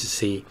 We're going to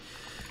see,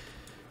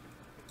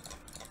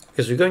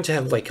 because we're going to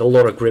have, like, a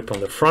lot of grip on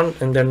the front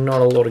and then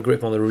not a lot of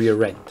grip on the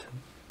rear end.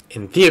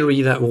 In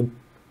theory, that will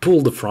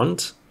pull the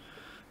front,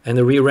 and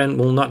the rear end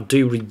will not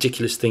do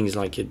ridiculous things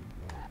like it's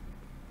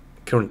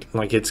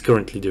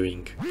currently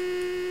doing.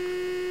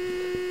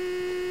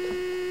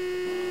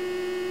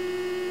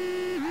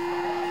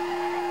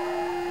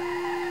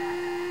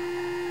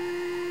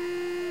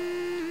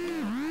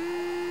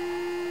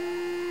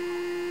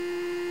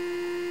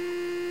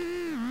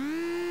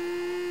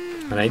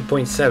 And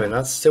 8.7,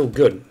 that's still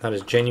good. That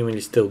is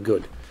genuinely still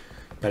good.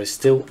 That is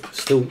still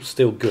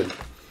good.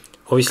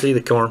 Obviously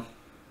the car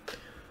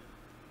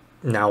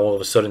now all of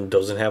a sudden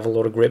doesn't have a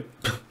lot of grip.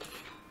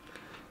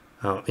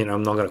 You know,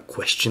 I'm not going to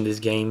question this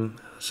game.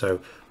 So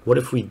what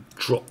if we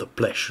drop the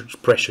pressure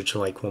to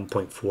like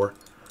 1.4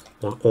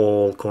 on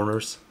all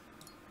corners?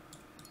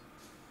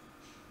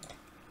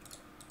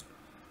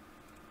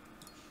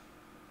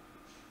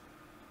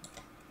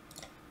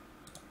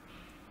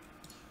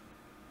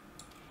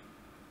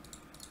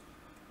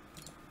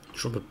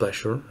 Drop the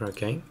pressure,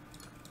 okay.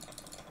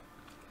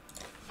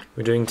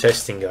 We're doing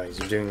testing, guys.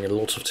 We're doing a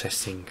lot of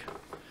testing.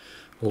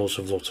 Lots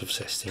of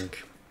testing.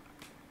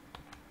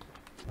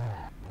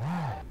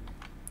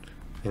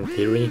 In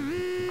theory,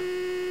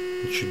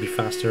 it should be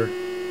faster.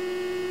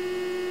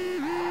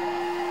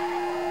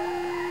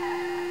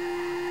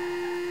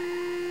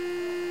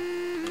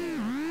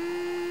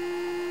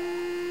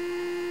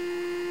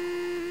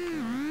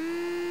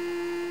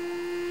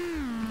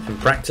 In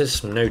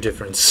practice, no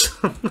difference.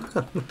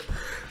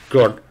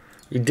 God,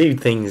 you do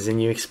things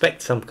and you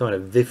expect some kind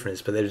of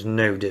difference, but there's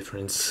no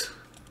difference.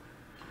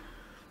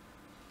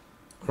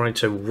 Right,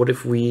 so what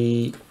if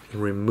we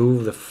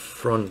remove the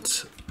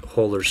front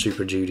hauler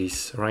Super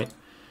Duties, right?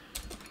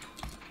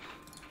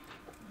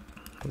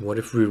 What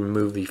if we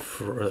remove the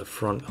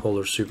front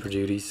hauler Super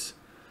Duties?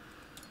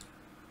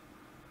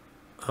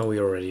 Oh,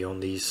 we're already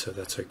on these, so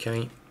that's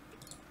okay.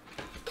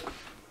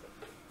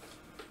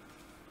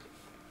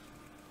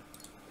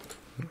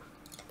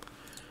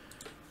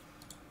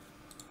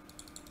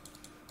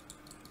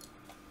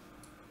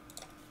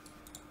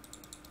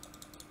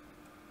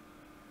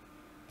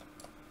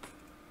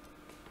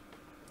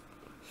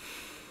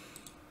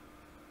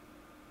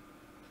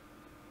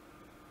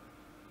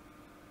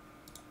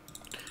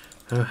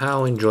 Oh,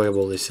 how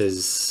enjoyable this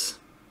is.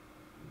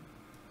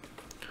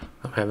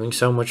 I'm having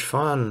so much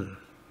fun.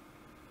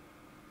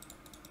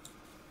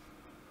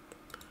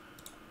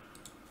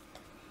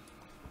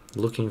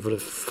 Looking for the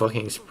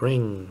fucking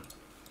spring.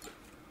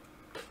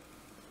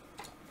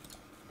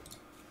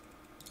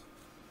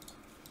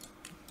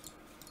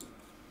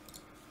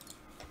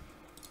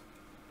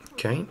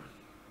 Okay.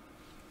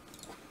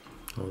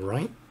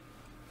 Alright.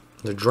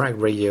 The drag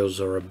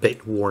radios are a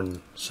bit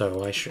worn,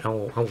 so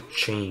I'll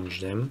change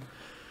them.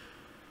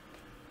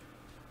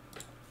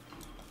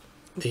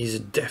 These are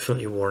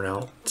definitely worn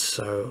out,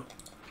 so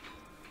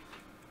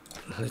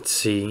let's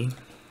see.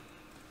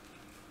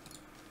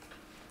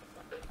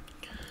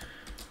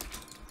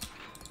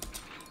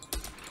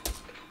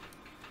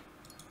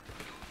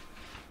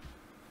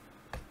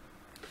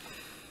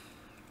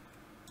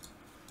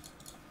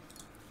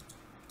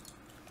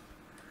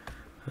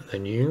 The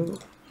new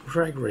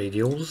drag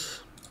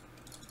radials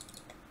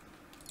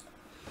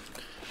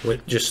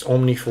with just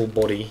Omni full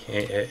body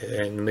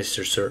and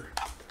Mr. Sir.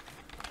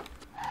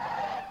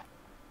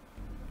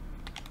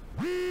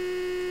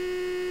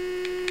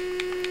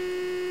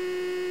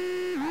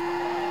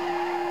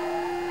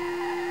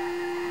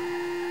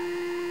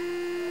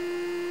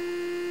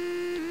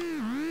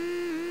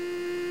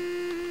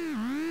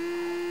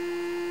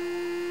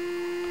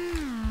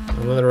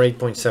 Another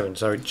 8.7,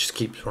 so it just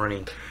keeps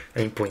running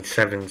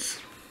 8.7s.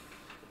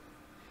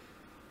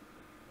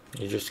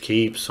 It just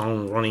keeps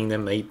on running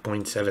them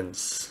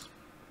 8.7s.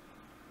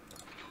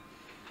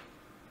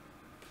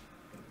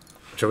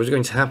 So what's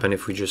going to happen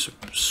if we just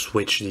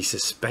switch the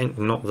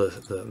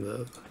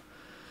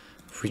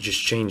if we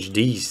just change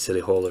these to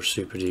the hauler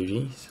Super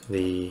Duties,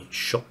 the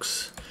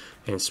shocks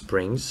and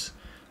springs,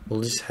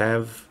 will this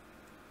have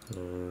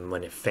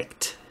an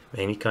effect,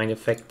 any kind of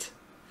effect?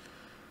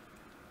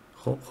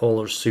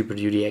 Hauler Super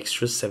Duty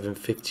Extra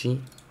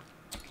 750.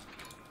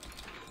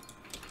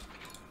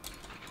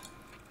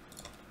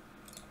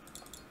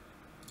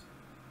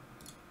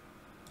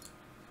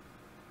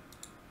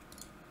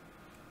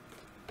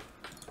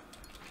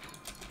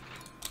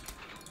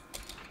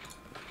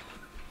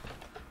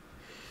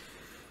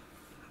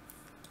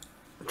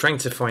 I'm trying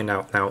to find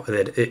out now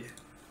that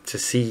to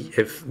see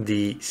if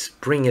the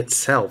spring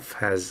itself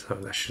has, oh,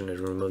 I shouldn't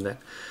have removed that,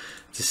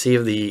 to see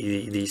if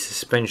the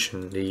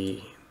suspension,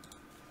 the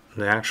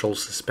actual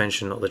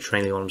suspension of the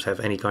trailing arms have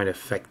any kind of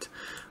effect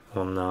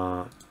on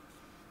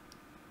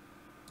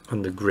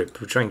the grip.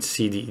 We're trying to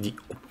see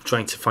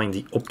trying to find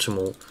the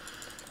optimal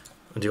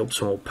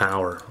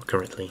power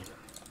currently.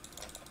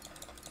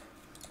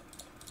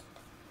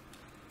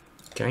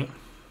 Okay.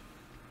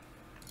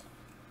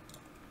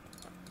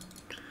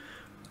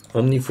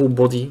 Omni full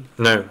body,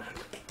 no,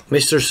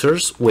 Mr.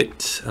 Sirs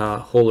with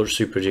hauler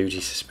Super Duty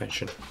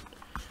suspension.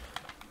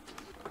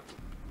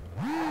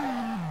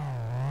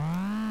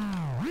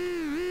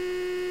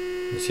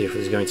 Let's see if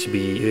there's going to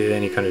be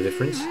any kind of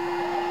difference.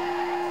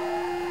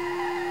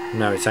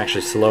 No, it's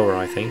actually slower,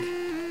 I think,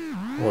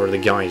 or the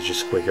guy is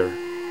just quicker.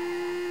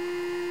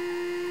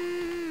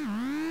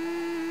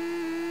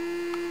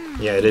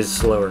 Yeah, it is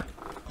slower.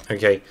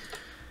 Okay,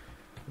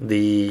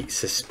 the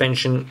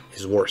suspension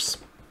is worse.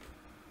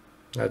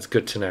 That's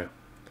good to know.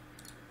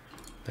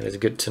 That is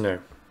good to know.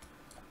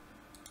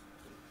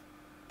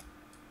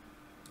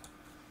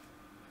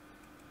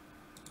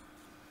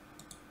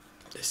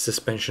 This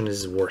suspension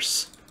is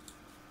worse.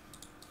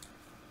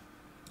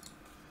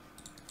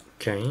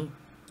 Okay.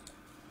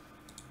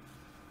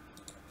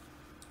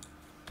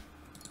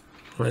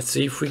 Let's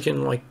see if we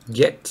can like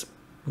get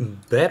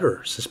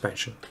better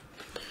suspension.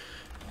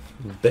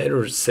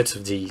 Better sets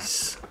of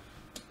these.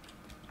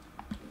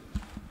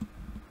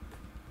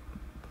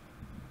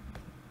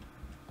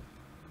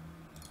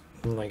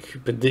 Like,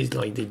 but these,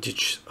 like, they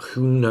just,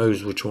 who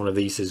knows which one of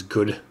these is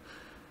good?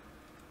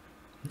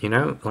 You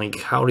know,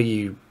 like, how do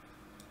you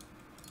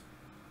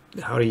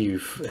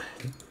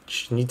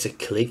just need to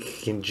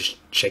click and just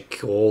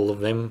check all of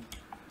them?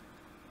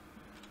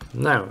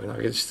 No,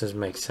 like, it just doesn't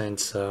make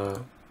sense.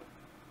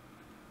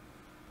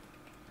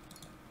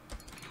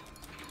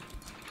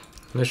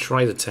 Let's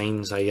try the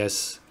Tames, I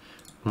guess.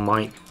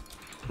 Might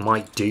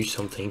do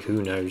something,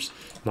 who knows?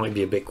 Might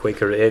be a bit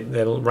quicker. It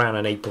ran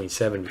an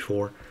 8.7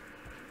 before.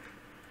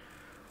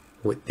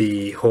 With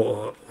the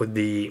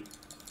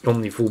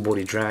Omni full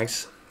body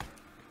drags.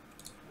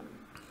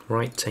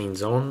 Right,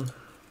 Tames on.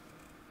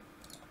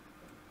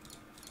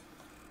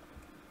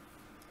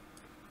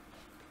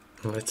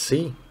 Let's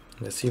see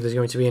if there's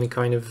going to be any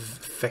kind of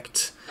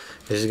effect.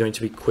 This is going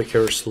to be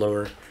quicker or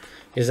slower.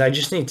 Because I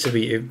just need to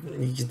be,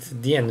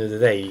 at the end of the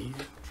day,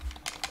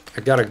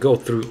 I gotta go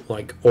through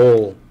like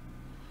all,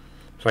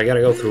 so I gotta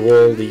go through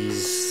all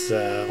these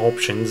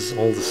options,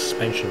 all the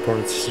suspension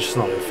points. It's just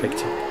not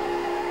effective.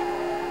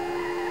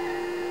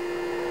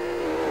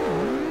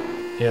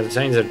 Yeah, the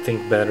Tames I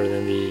think better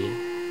than the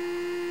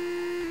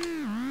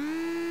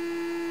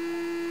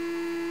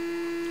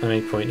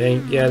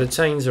 8.8. Yeah, the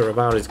Tames are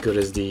about as good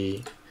as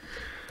the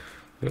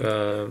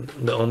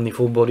Omni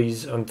full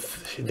bodies, and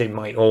they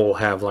might all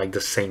have like the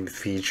same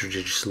features,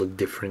 they just look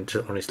different,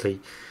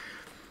 honestly.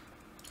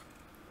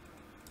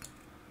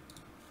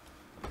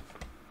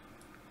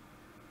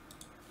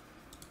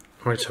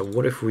 Alright, so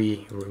what if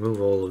we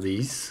remove all of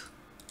these?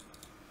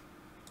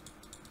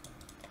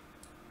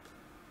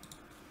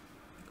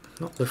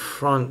 Not the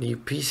front, you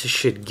piece of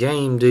shit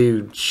game,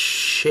 dude.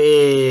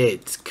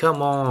 Shit,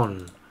 come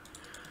on.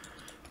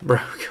 Bro,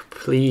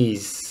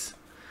 please.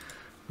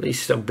 Please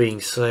stop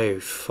being so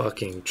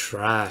fucking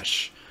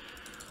trash.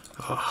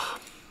 Oh.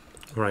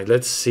 Right,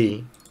 let's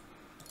see.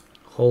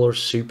 Hauler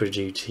Super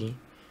Duty.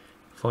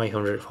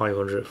 500,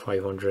 500,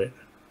 500.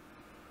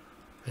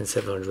 And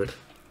 700.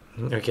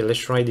 Okay, let's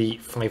try the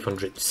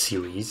 500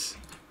 series.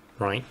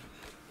 Right.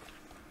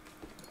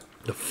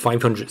 The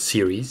 500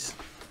 series.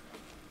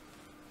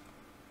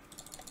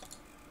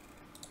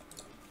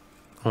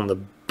 On the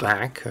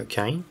back,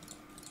 okay.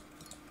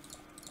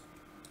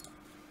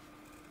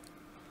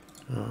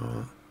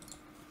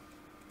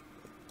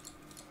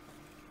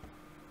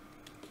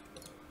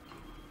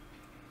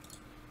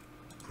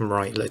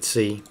 Right, let's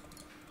see.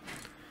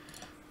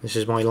 This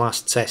is my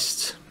last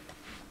test.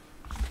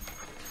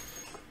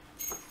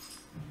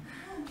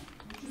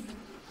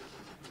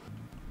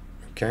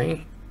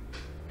 Okay.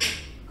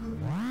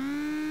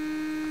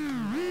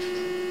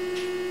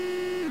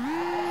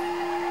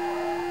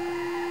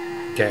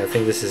 Okay, I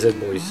think this is it,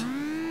 boys.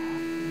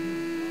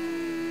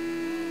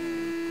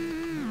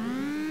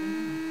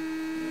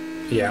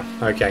 Yeah,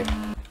 okay.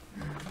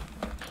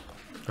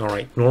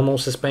 Alright, normal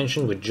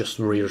suspension with just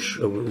rear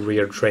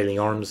trailing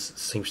arms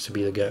seems to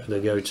be the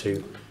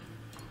go-to.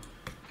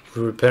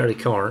 We repair the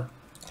car,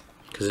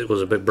 because it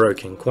was a bit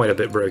broken, quite a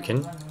bit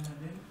broken.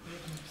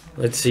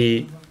 Let's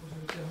see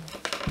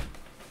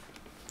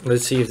if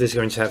this is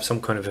going to have some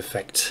kind of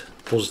effect,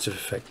 positive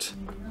effect.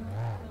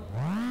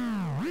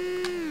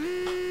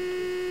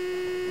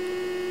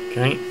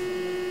 Okay.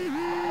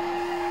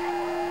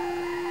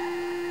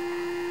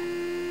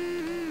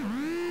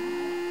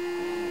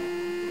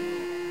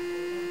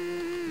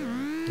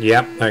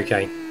 Yep,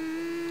 okay.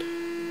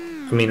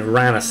 I mean, it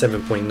ran a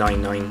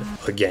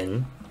 7.99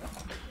 again.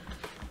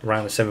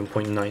 Ran a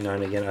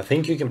 7.99 again. I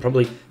think we can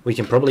probably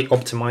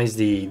optimize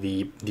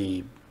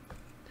the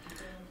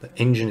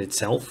engine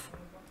itself.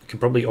 You can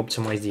probably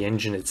optimize the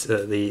engine,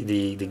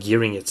 the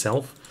gearing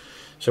itself.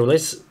 So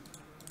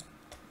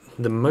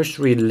the most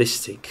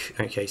realistic,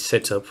 okay,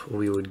 setup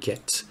we would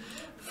get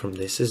from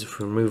this is if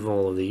we remove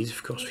all of these.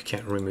 Of course, we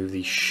can't remove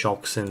these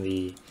shocks and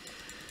the.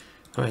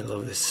 I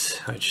love this.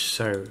 It's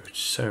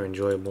so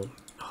enjoyable.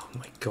 Oh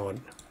my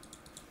god.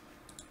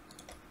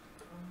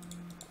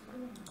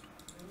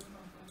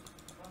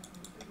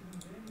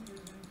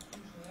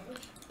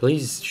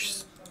 Please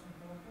just.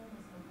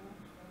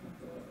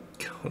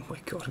 Oh my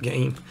god,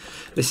 game.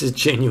 This is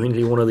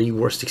genuinely one of the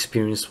worst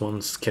experienced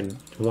ones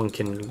one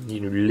can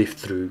live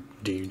through,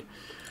 dude.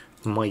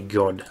 My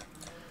god.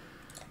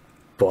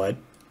 But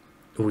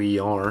we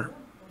are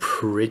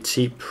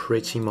pretty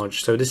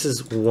much. So this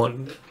is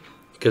one.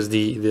 Because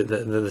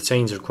the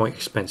chains are quite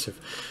expensive.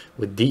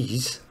 With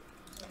these,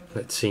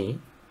 let's see.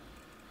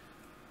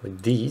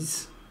 With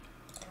these,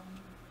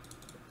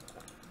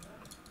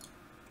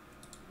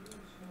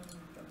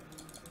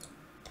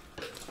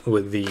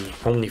 with the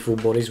Omni full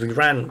bodies, we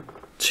ran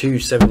 2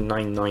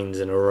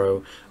 799s in a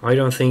row. I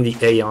don't think the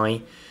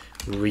AI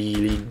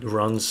really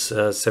runs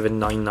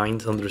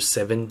 799 under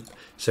 7,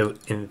 so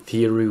in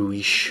theory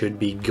we should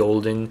be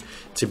golden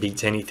to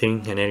beat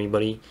anything and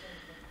anybody.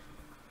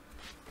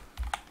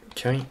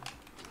 Okay,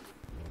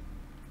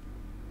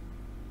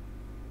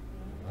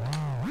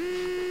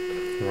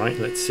 right,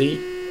 let's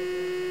see.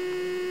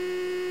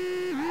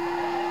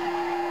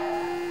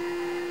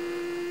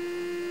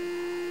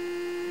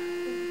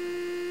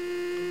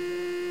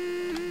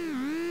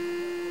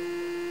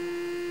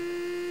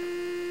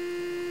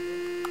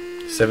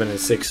 Seven and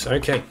 6.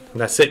 Okay,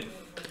 that's it.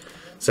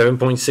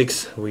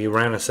 7.6. We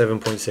ran a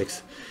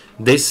 7.6.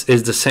 This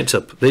is the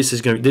setup. This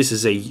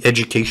is a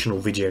educational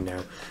video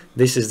now.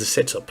 This is the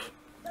setup.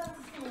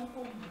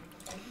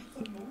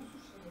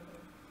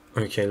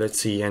 Okay,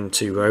 let's see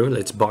N2O.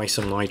 Let's buy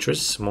some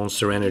nitrous,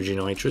 Monster Energy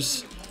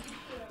nitrous.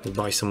 We'll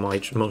buy some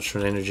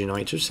Monster Energy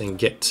nitrous and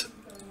get,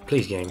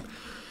 please game,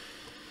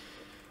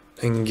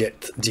 and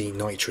get the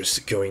nitrous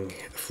going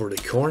for the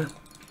core.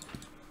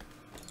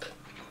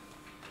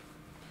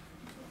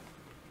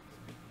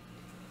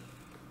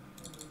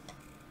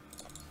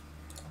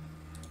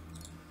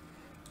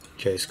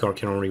 Okay, this car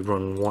can only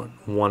run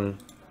one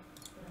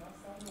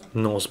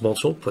nose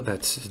bottle, but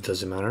it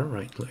doesn't matter,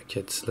 right?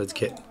 Let's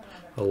get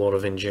a lot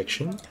of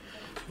injection,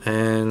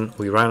 and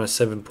we ran a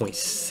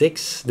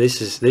 7.6.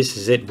 This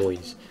is it,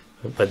 boys.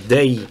 A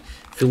day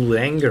filled with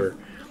anger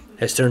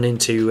has turned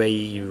into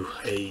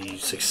a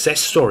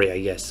success story, I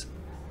guess.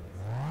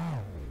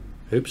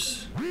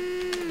 Oops.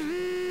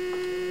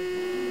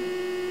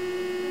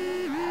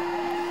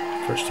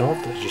 First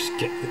off, let's just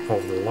get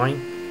off the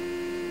line.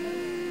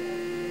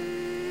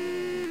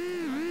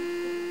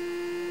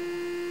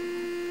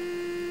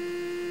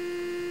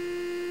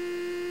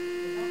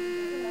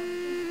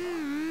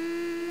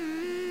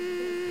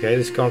 Okay,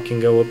 this car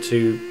can go up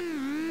to,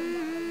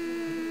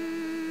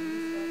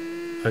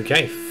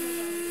 okay,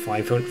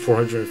 500,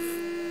 400,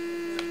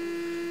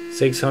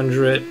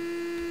 600.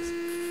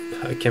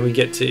 Can we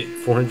get to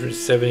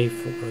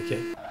 474?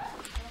 Okay,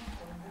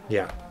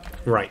 yeah,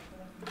 right.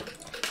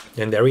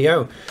 And there we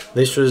go.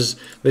 This was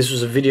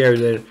a video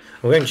that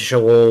I'm going to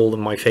show all of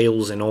my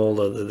fails and all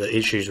the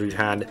issues we've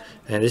had,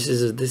 and this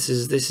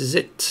is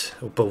it.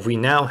 But we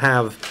now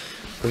have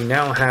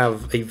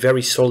a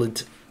very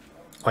solid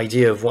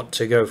idea of what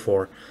to go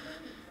for.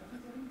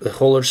 The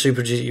Holler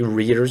Super G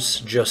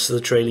readers, just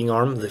the trailing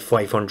arm, the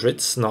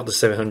 500s, not the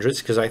 700s,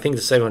 because I think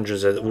the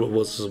 700s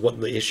was what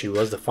the issue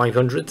was. The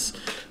 500s,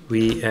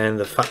 and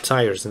the fat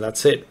tires, and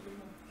that's it.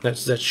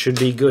 That should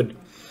be good.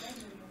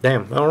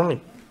 Damn. All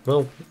right.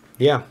 Well,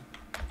 yeah.